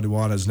here on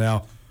Nuanez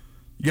Now.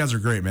 You guys are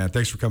great, man.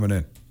 Thanks for coming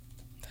in.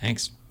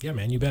 Thanks. Yeah,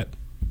 man, you bet.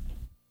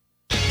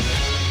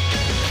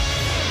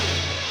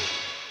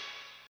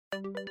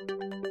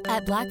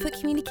 At Blackfoot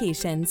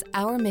Communications,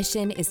 our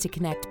mission is to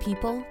connect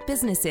people,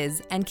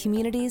 businesses, and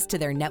communities to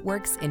their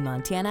networks in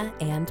Montana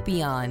and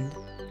beyond.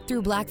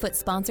 Through Blackfoot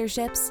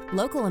sponsorships,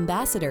 local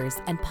ambassadors,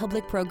 and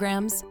public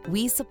programs,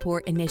 we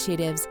support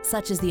initiatives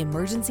such as the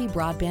Emergency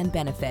Broadband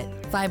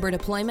Benefit, fiber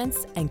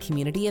deployments, and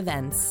community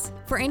events.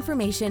 For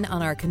information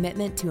on our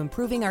commitment to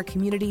improving our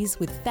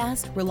communities with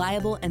fast,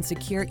 reliable, and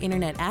secure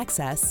internet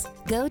access,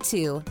 go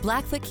to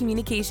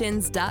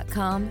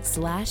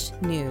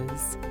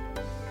blackfootcommunications.com/news.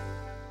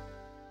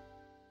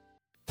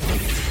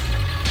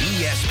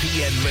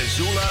 ESPN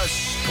Missoula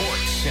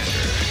Sports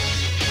Center.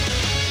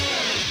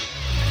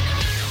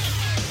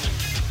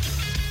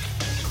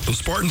 The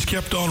Spartans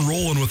kept on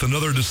rolling with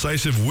another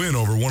decisive win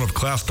over one of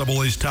Class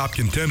AA's top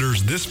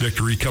contenders, this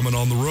victory coming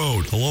on the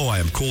road. Hello, I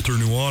am Colter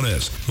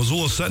Nuanez.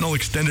 Missoula Sentinel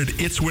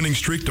extended its winning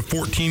streak to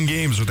 14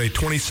 games with a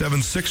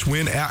 27-6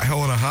 win at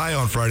Helena High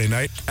on Friday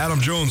night. Adam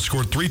Jones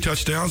scored 3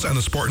 touchdowns, and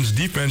the Spartans'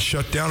 defense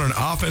shut down an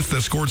offense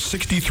that scored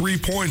 63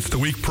 points the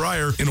week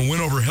prior in a win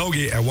over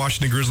Hellgate at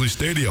Washington Grizzly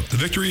Stadium. The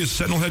victory is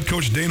Sentinel head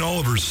coach Dane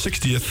Oliver's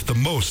 60th, the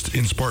most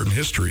in Spartan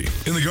history.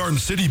 In the Garden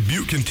City,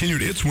 Butte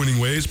continued its winning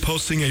ways,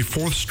 posting a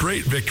 4th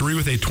straight victory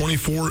with a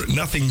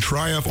 24-0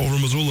 triumph over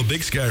Missoula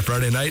Big Sky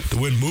Friday night. The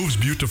win moves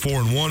Butte to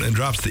 4-1 and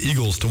drops the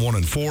Eagles to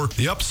 1-4.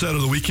 The upset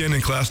of the weekend in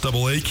Class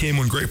AA came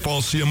when Great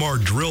Falls CMR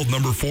drilled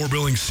number 4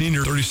 Billings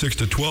Senior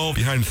 36-12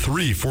 behind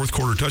 3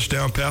 fourth-quarter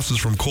touchdown passes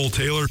from Cole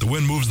Taylor. The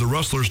win moves the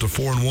Rustlers to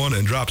 4-1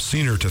 and drops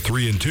Senior to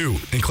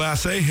 3-2. In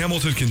Class A,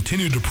 Hamilton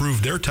continued to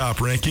prove their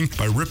top ranking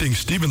by ripping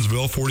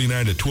Stevensville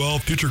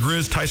 49-12. Future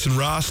Grizz Tyson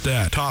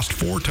Rostad tossed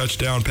 4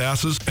 touchdown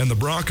passes, and the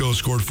Broncos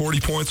scored 40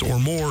 points or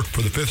more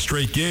for the 5th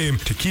straight game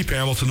to keep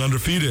Hamilton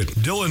undefeated.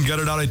 Dillon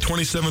gutted out a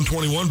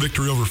 27-21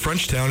 victory over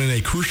Frenchtown in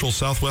a crucial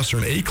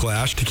Southwestern A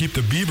clash to keep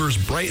the Beavers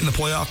bright in the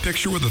playoff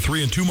picture with a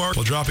 3-2 mark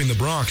while dropping the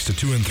Bronx to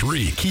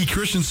 2-3. Key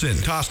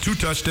Christensen tossed 2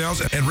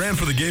 touchdowns and ran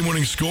for the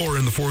game-winning score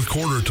in the 4th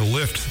quarter to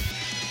lift.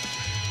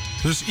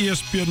 This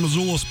ESPN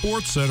Missoula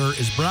Sports Center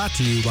is brought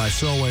to you by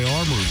Selway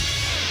Armory.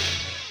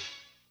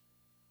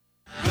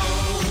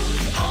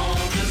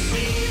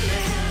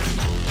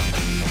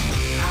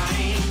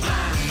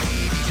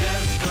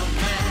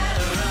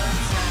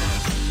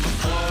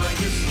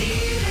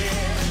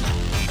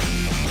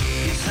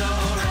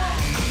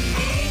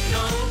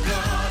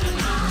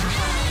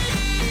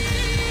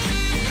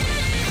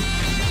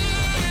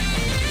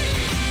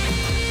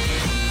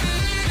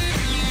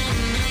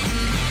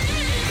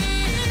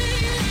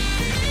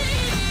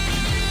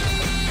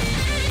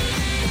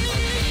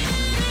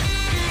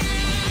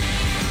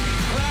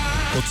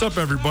 What's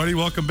up, everybody?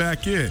 Welcome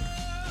back in.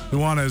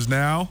 Nuanez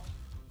now,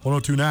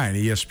 102.9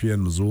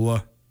 ESPN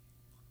Missoula.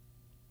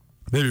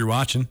 Maybe you're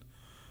watching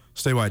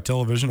statewide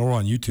television or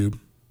on YouTube.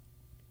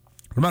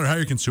 No matter how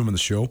you're consuming the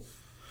show,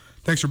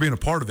 thanks for being a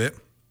part of it.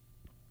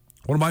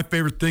 One of my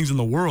favorite things in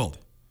the world.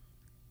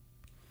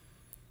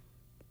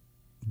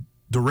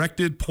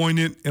 Directed,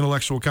 poignant,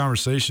 intellectual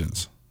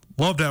conversations.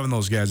 Loved having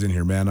those guys in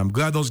here, man. I'm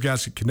glad those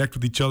guys could connect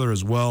with each other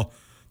as well.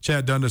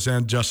 Chad Dundas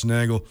and Justin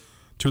Angle,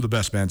 two of the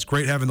best, man. It's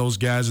great having those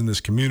guys in this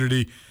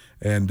community,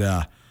 and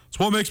it's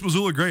what makes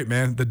Missoula great,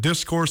 man. The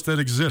discourse that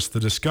exists,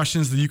 the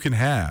discussions that you can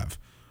have,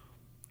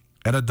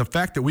 and the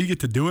fact that we get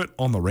to do it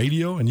on the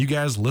radio and you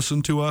guys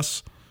listen to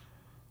us,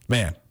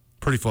 man,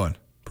 pretty fun,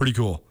 pretty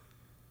cool.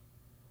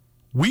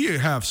 We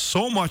have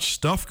so much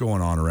stuff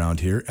going on around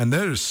here, and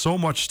there is so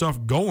much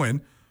stuff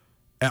going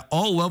at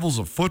all levels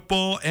of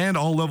football and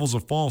all levels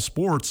of fall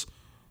sports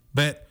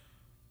that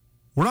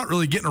we're not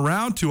really getting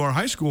around to our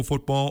high school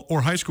football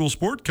or high school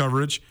sport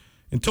coverage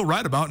until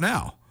right about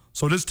now.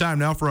 So it is time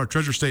now for our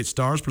Treasure State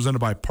Stars presented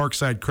by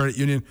Parkside Credit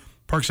Union.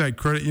 Parkside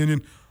Credit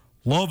Union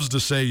loves to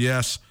say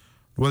yes,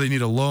 whether you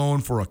need a loan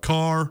for a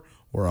car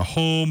or a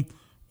home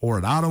or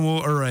an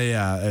automobile or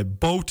a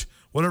boat,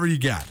 whatever you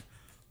got,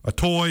 a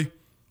toy.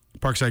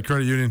 Parkside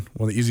Credit Union,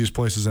 one of the easiest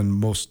places and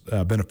most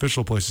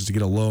beneficial places to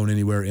get a loan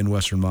anywhere in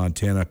western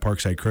Montana.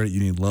 Parkside Credit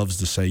Union loves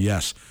to say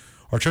yes.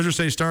 Our Treasure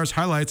State Stars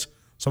highlights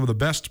some of the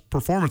best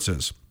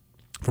performances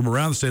from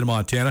around the state of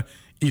Montana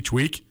each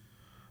week.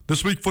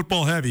 This week,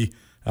 football heavy.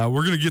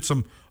 We're going to get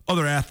some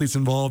other athletes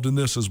involved in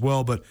this as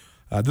well, but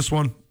this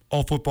one,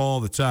 all football all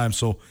the time.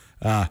 So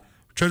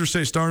Treasure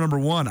State star number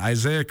 1,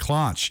 Isaiah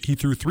Clonch. He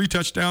threw 3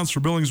 touchdowns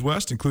for Billings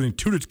West, including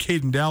 2 to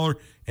Caden Dowler,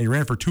 and he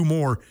ran for 2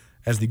 more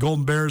as the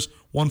Golden Bears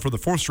won for the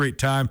 4th straight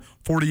time,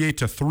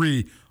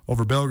 48-3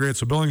 over Belgrade.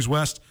 So Billings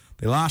West,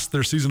 they lost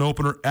their season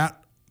opener at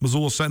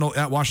Missoula Sentinel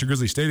at Washington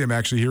Grizzly Stadium,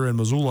 actually, here in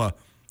Missoula,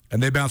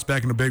 and they bounced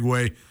back in a big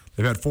way.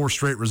 They've had 4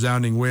 straight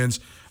resounding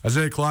wins.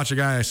 Isaiah Clonch, a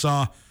guy I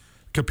saw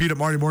compete at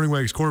Marty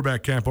Morningweg's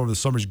quarterback camp over the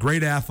summer. He's a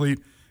great athlete,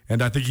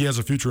 and I think he has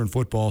a future in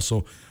football.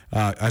 So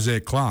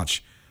Isaiah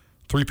Clonch,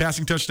 3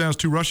 passing touchdowns,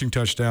 2 rushing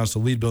touchdowns to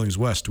lead Billings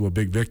West to a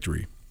big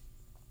victory.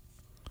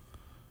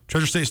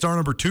 Treasure State star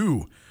number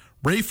 2,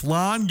 Rafe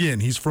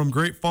Longen. He's from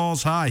Great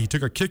Falls High. He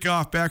took a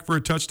kickoff back for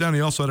a touchdown.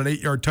 He also had an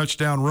 8-yard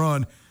touchdown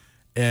run,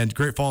 and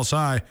Great Falls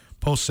High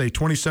posts a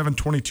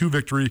 27-22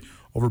 victory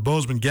over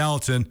Bozeman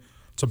Gallatin.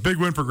 It's a big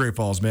win for Great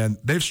Falls, man.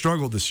 They've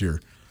struggled this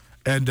year,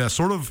 and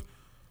sort of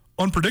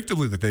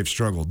unpredictably that they've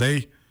struggled.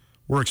 They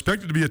were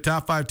expected to be a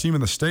top 5 team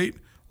in the state,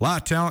 a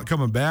lot of talent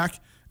coming back,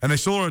 and they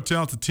still are a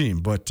talented team.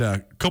 But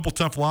a couple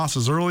tough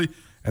losses early,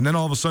 and then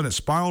all of a sudden it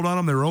spiraled on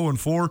them. They were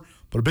 0-4,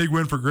 but a big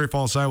win for Great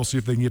Falls High. We'll see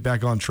if they can get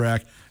back on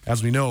track.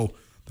 As we know,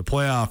 the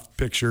playoff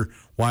picture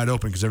wide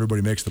open because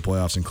everybody makes the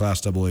playoffs in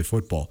Class AA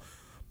football.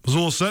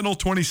 Missoula Sentinel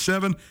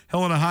 27,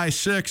 Helena High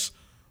 6.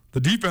 The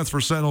defense for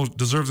Sentinel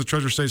deserves a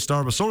Treasure State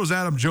star, but so does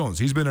Adam Jones.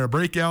 He's been a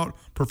breakout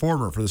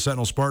performer for the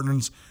Sentinel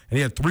Spartans, and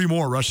he had 3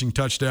 more rushing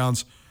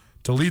touchdowns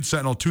to lead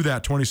Sentinel to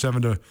that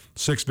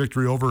 27-6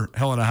 victory over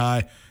Helena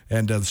High.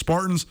 And the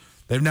Spartans,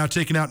 they've now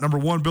taken out number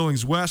 1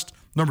 Billings West,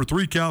 number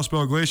 3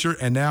 Kalispell Glacier,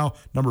 and now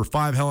number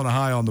 5 Helena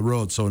High on the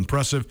road. So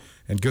impressive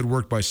and good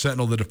work by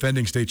Sentinel, the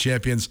defending state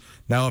champions,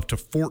 now up to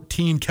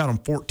 14, count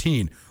them,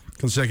 14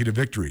 consecutive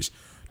victories.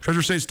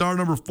 Treasure State star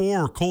number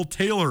 4, Cole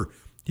Taylor.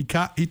 He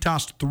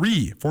tossed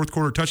 3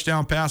 fourth-quarter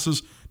touchdown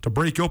passes to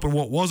break open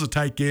what was a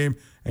tight game,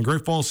 and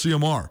Great Falls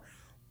CMR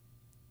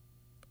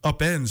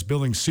upends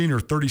Billings Senior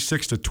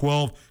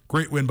 36-12.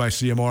 Great win by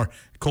CMR.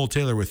 Cole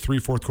Taylor with 3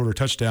 fourth-quarter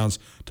touchdowns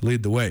to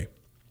lead the way.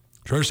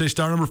 Treasure State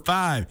star number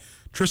 5,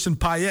 Tristan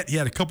Payette. He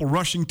had a couple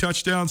rushing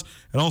touchdowns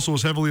and also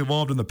was heavily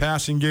involved in the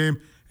passing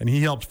game, and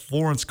he helped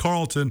Florence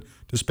Carlton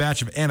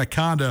dispatch of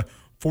Anaconda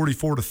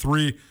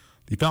 44-3.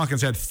 The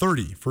Falcons had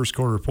 30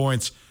 first-quarter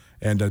points,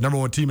 and number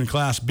 1 team in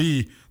Class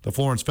B, the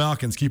Florence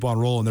Falcons, keep on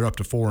rolling. They're up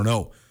to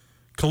 4-0.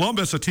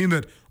 Columbus, a team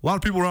that a lot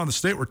of people around the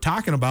state were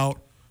talking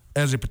about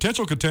as a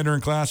potential contender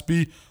in Class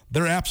B,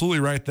 they're absolutely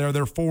right there.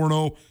 They're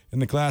 4-0 in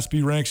the Class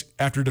B ranks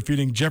after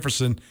defeating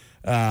Jefferson.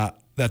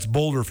 That's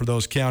Boulder for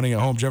those counting at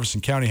home,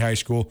 Jefferson County High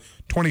School,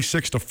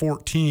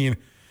 26-14.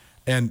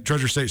 And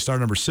Treasure State star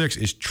number 6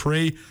 is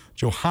Trey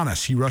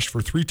Johannes. He rushed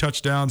for 3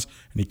 touchdowns,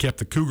 and he kept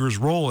the Cougars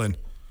rolling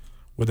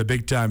with a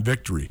big-time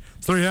victory.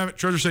 So there you have it,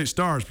 Treasure State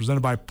Stars,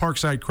 presented by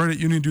Parkside Credit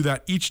Union. Do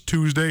that each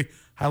Tuesday,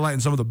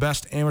 highlighting some of the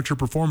best amateur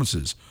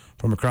performances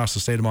from across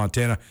the state of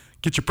Montana.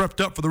 Get you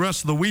prepped up for the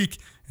rest of the week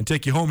and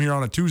take you home here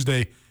on a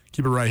Tuesday.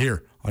 Keep it right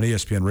here on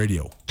ESPN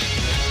Radio.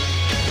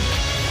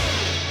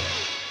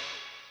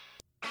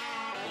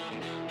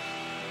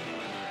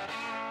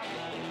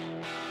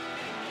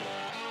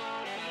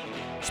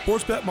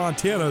 SportsBet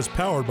Montana is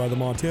powered by the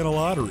Montana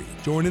Lottery.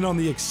 Join in on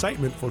the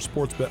excitement for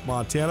SportsBet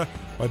Montana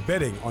by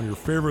betting on your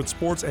favorite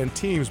sports and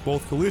teams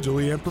both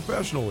collegially and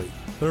professionally.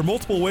 There are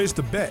multiple ways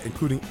to bet,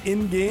 including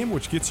in-game,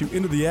 which gets you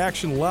into the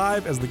action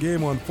live as the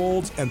game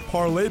unfolds, and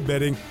parlay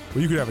betting,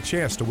 where you could have a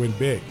chance to win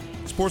big.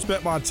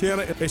 SportsBet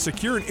Montana, a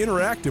secure and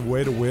interactive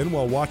way to win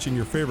while watching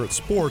your favorite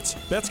sports.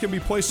 Bets can be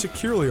placed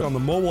securely on the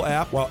mobile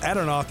app while at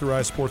an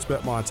authorized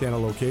SportsBet Montana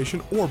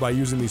location or by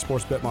using the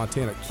SportsBet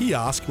Montana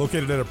kiosk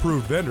located at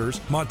approved vendors.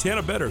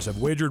 Montana bettors have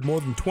wagered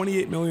more than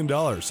 $28 million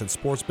since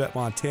SportsBet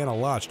Montana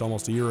launched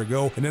almost a year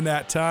ago, and in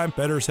that time,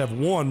 bettors have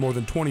won more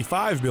than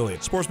 $25 million.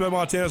 SportsBet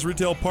Montana's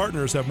retail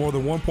partners have more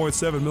than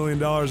 $1.7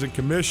 million in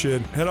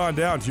commission. Head on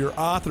down to your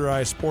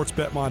authorized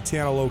SportsBet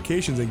Montana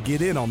locations and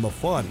get in on the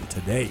fun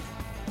today.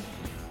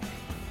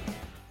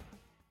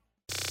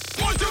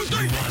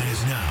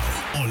 Nuanez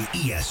now on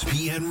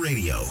ESPN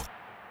Radio.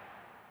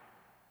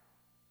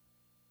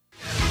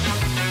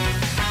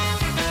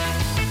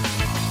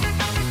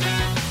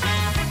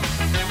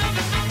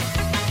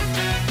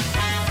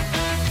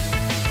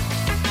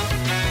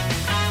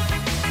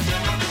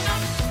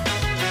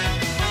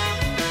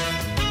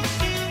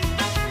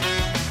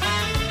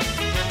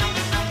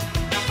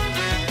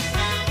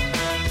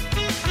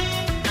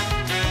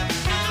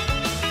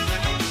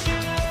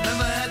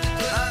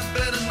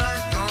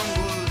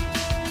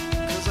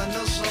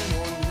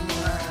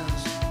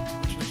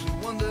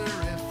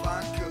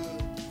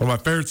 One of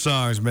my favorite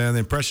songs, man, the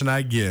impression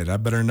I get, I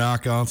better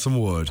knock on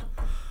some wood.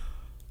 I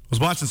was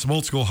watching some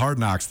old school Hard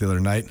Knocks the other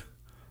night.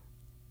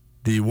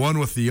 The one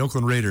with the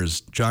Oakland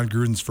Raiders, John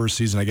Gruden's first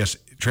season, I guess,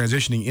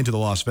 transitioning into the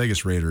Las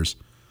Vegas Raiders.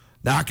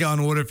 Knock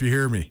on wood if you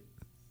hear me.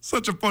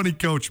 Such a funny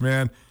coach,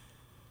 man.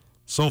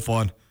 So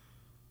fun.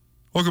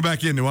 Welcome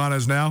back in.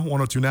 Nuanez now,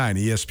 102.9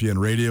 ESPN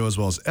Radio, as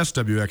well as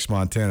SWX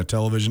Montana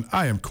Television.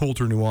 I am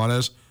Colter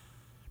Nuanez,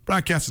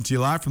 broadcasting to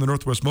you live from the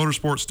Northwest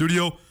Motorsport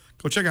Studio.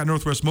 Go check out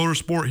Northwest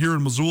Motorsport here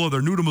in Missoula.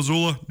 They're new to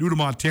Missoula, new to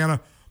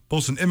Montana.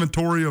 Boasts an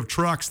inventory of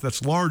trucks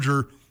that's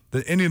larger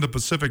than any in the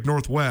Pacific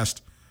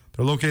Northwest.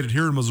 They're located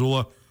here in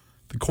Missoula,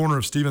 the corner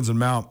of Stevens and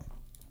Mount.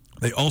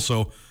 They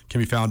also can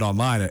be found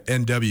online at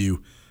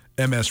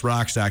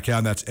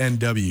nwmsrocks.com. That's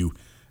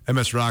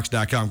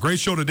nwmsrocks.com. Great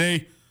show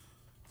today.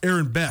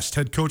 Aaron Best,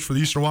 head coach for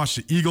the Eastern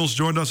Washington Eagles,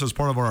 joined us as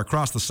part of our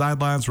Across the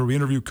Sidelines, where we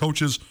interview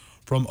coaches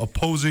from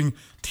opposing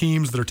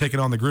teams that are taking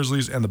on the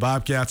Grizzlies and the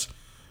Bobcats.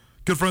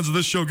 Good friends of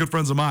this show, good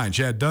friends of mine.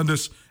 Chad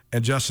Dundas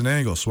and Justin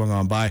Angle swung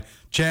on by.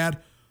 Chad,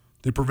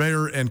 the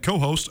purveyor and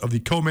co-host of the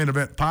Co-Main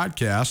Event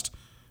podcast,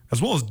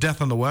 as well as Death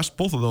on the West,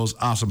 both of those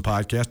awesome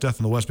podcasts. Death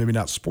on the West, maybe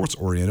not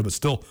sports-oriented, but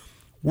still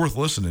worth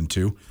listening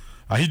to.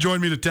 He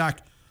joined me to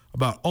talk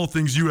about all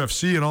things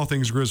UFC and all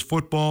things Grizz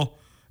football,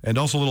 and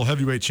also a little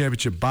heavyweight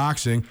championship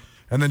boxing.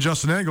 And then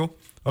Justin Angle,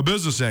 a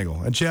business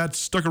angle. And Chad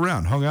stuck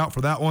around, hung out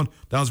for that one.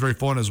 That was very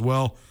fun as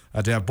well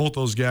to have both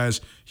those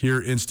guys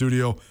here in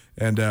studio.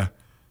 And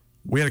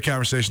we had a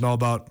conversation all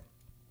about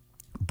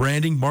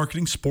branding,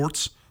 marketing,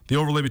 sports, the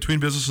overlay between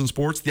business and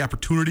sports, the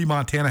opportunity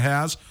Montana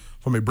has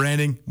from a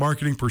branding,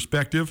 marketing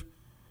perspective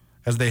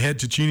as they head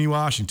to Cheney,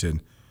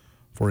 Washington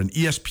for an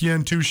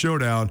ESPN2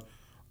 showdown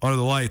under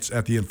the lights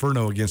at the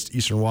Inferno against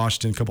Eastern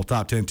Washington, a couple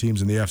top 10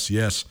 teams in the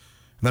FCS.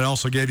 And then I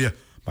also gave you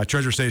my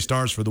Treasure State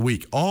Stars for the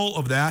week. All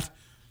of that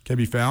can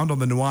be found on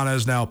the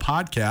Nuanez Now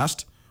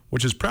podcast,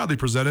 which is proudly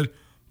presented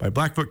by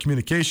Blackfoot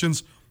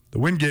Communications, the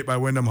Wingate by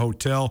Wyndham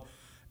Hotel,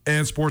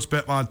 and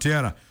Sportsbet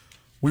Montana.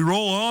 We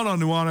roll on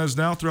Nuanez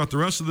Now throughout the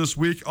rest of this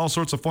week. All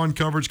sorts of fun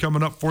coverage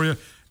coming up for you.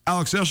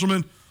 Alex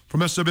Eshelman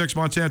from SWX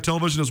Montana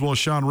Television, as well as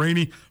Sean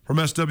Rainey from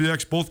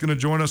SWX, both going to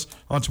join us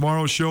on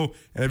tomorrow's show,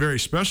 and a very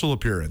special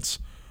appearance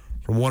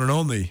from one and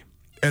only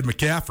Ed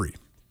McCaffrey.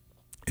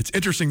 It's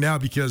interesting now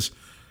because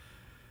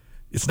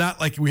it's not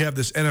like we have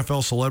this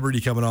NFL celebrity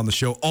coming on the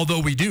show, although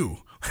we do.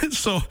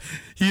 So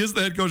he is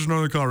the head coach of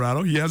Northern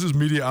Colorado. He has his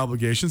media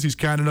obligations. He's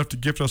kind enough to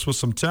gift us with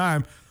some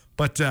time.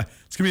 But it's going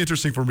to be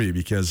interesting for me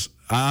because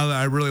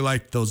I really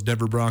liked those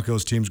Denver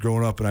Broncos teams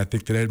growing up, and I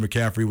think that Ed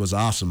McCaffrey was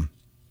awesome.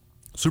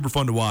 Super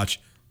fun to watch.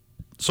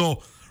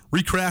 So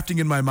recrafting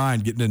in my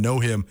mind, getting to know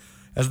him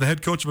as the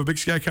head coach of a Big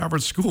Sky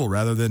Conference school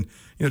rather than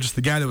just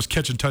the guy that was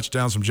catching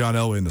touchdowns from John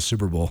Elway in the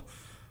Super Bowl.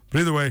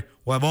 But either way,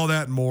 we'll have all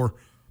that and more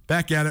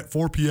back at it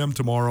 4 p.m.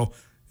 tomorrow.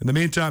 In the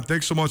meantime,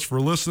 thanks so much for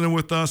listening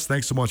with us.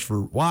 Thanks so much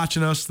for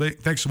watching us.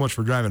 Thanks so much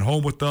for driving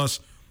home with us.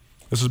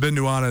 This has been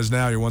Nuanez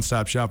Now, your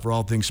one-stop shop for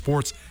all things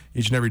sports,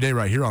 each and every day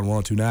right here on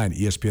 102.9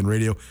 ESPN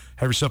Radio.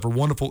 Have yourself a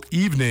wonderful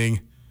evening,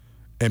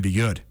 and be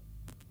good.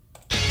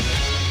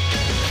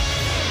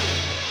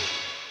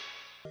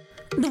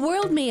 The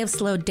world may have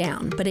slowed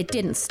down, but it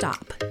didn't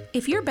stop.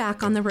 If you're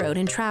back on the road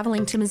and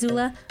traveling to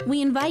Missoula,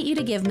 we invite you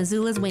to give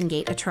Missoula's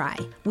Wingate a try.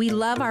 We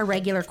love our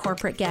regular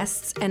corporate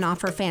guests and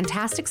offer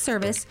fantastic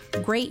service,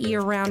 great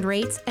year-round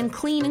rates, and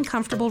clean and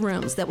comfortable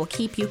rooms that will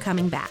keep you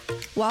coming back.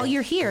 While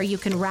you're here, you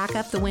can rack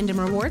up the Wyndham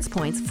Rewards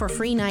points for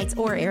free nights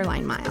or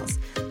airline miles.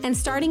 And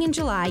starting in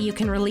July, you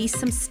can release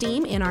some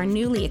steam in our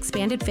newly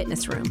expanded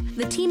fitness room.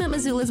 The team at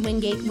Missoula's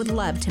Wingate would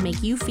love to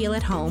make you feel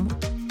at home.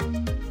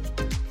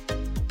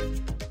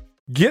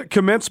 Get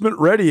commencement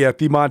ready at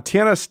the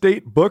Montana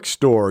State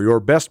Bookstore, your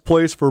best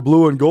place for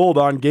blue and gold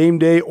on game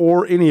day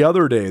or any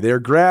other day. Their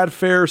grad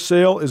fair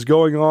sale is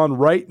going on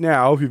right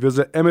now if you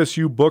visit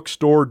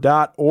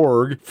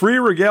msubookstore.org. Free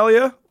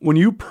regalia when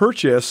you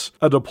purchase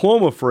a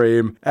diploma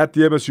frame at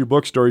the MSU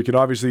Bookstore. You can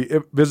obviously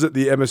visit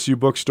the MSU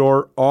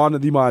Bookstore on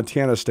the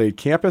Montana State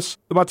campus.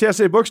 The Montana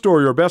State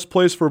Bookstore, your best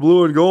place for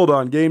blue and gold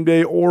on game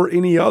day or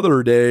any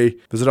other day.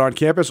 Visit on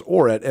campus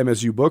or at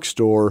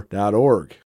msubookstore.org.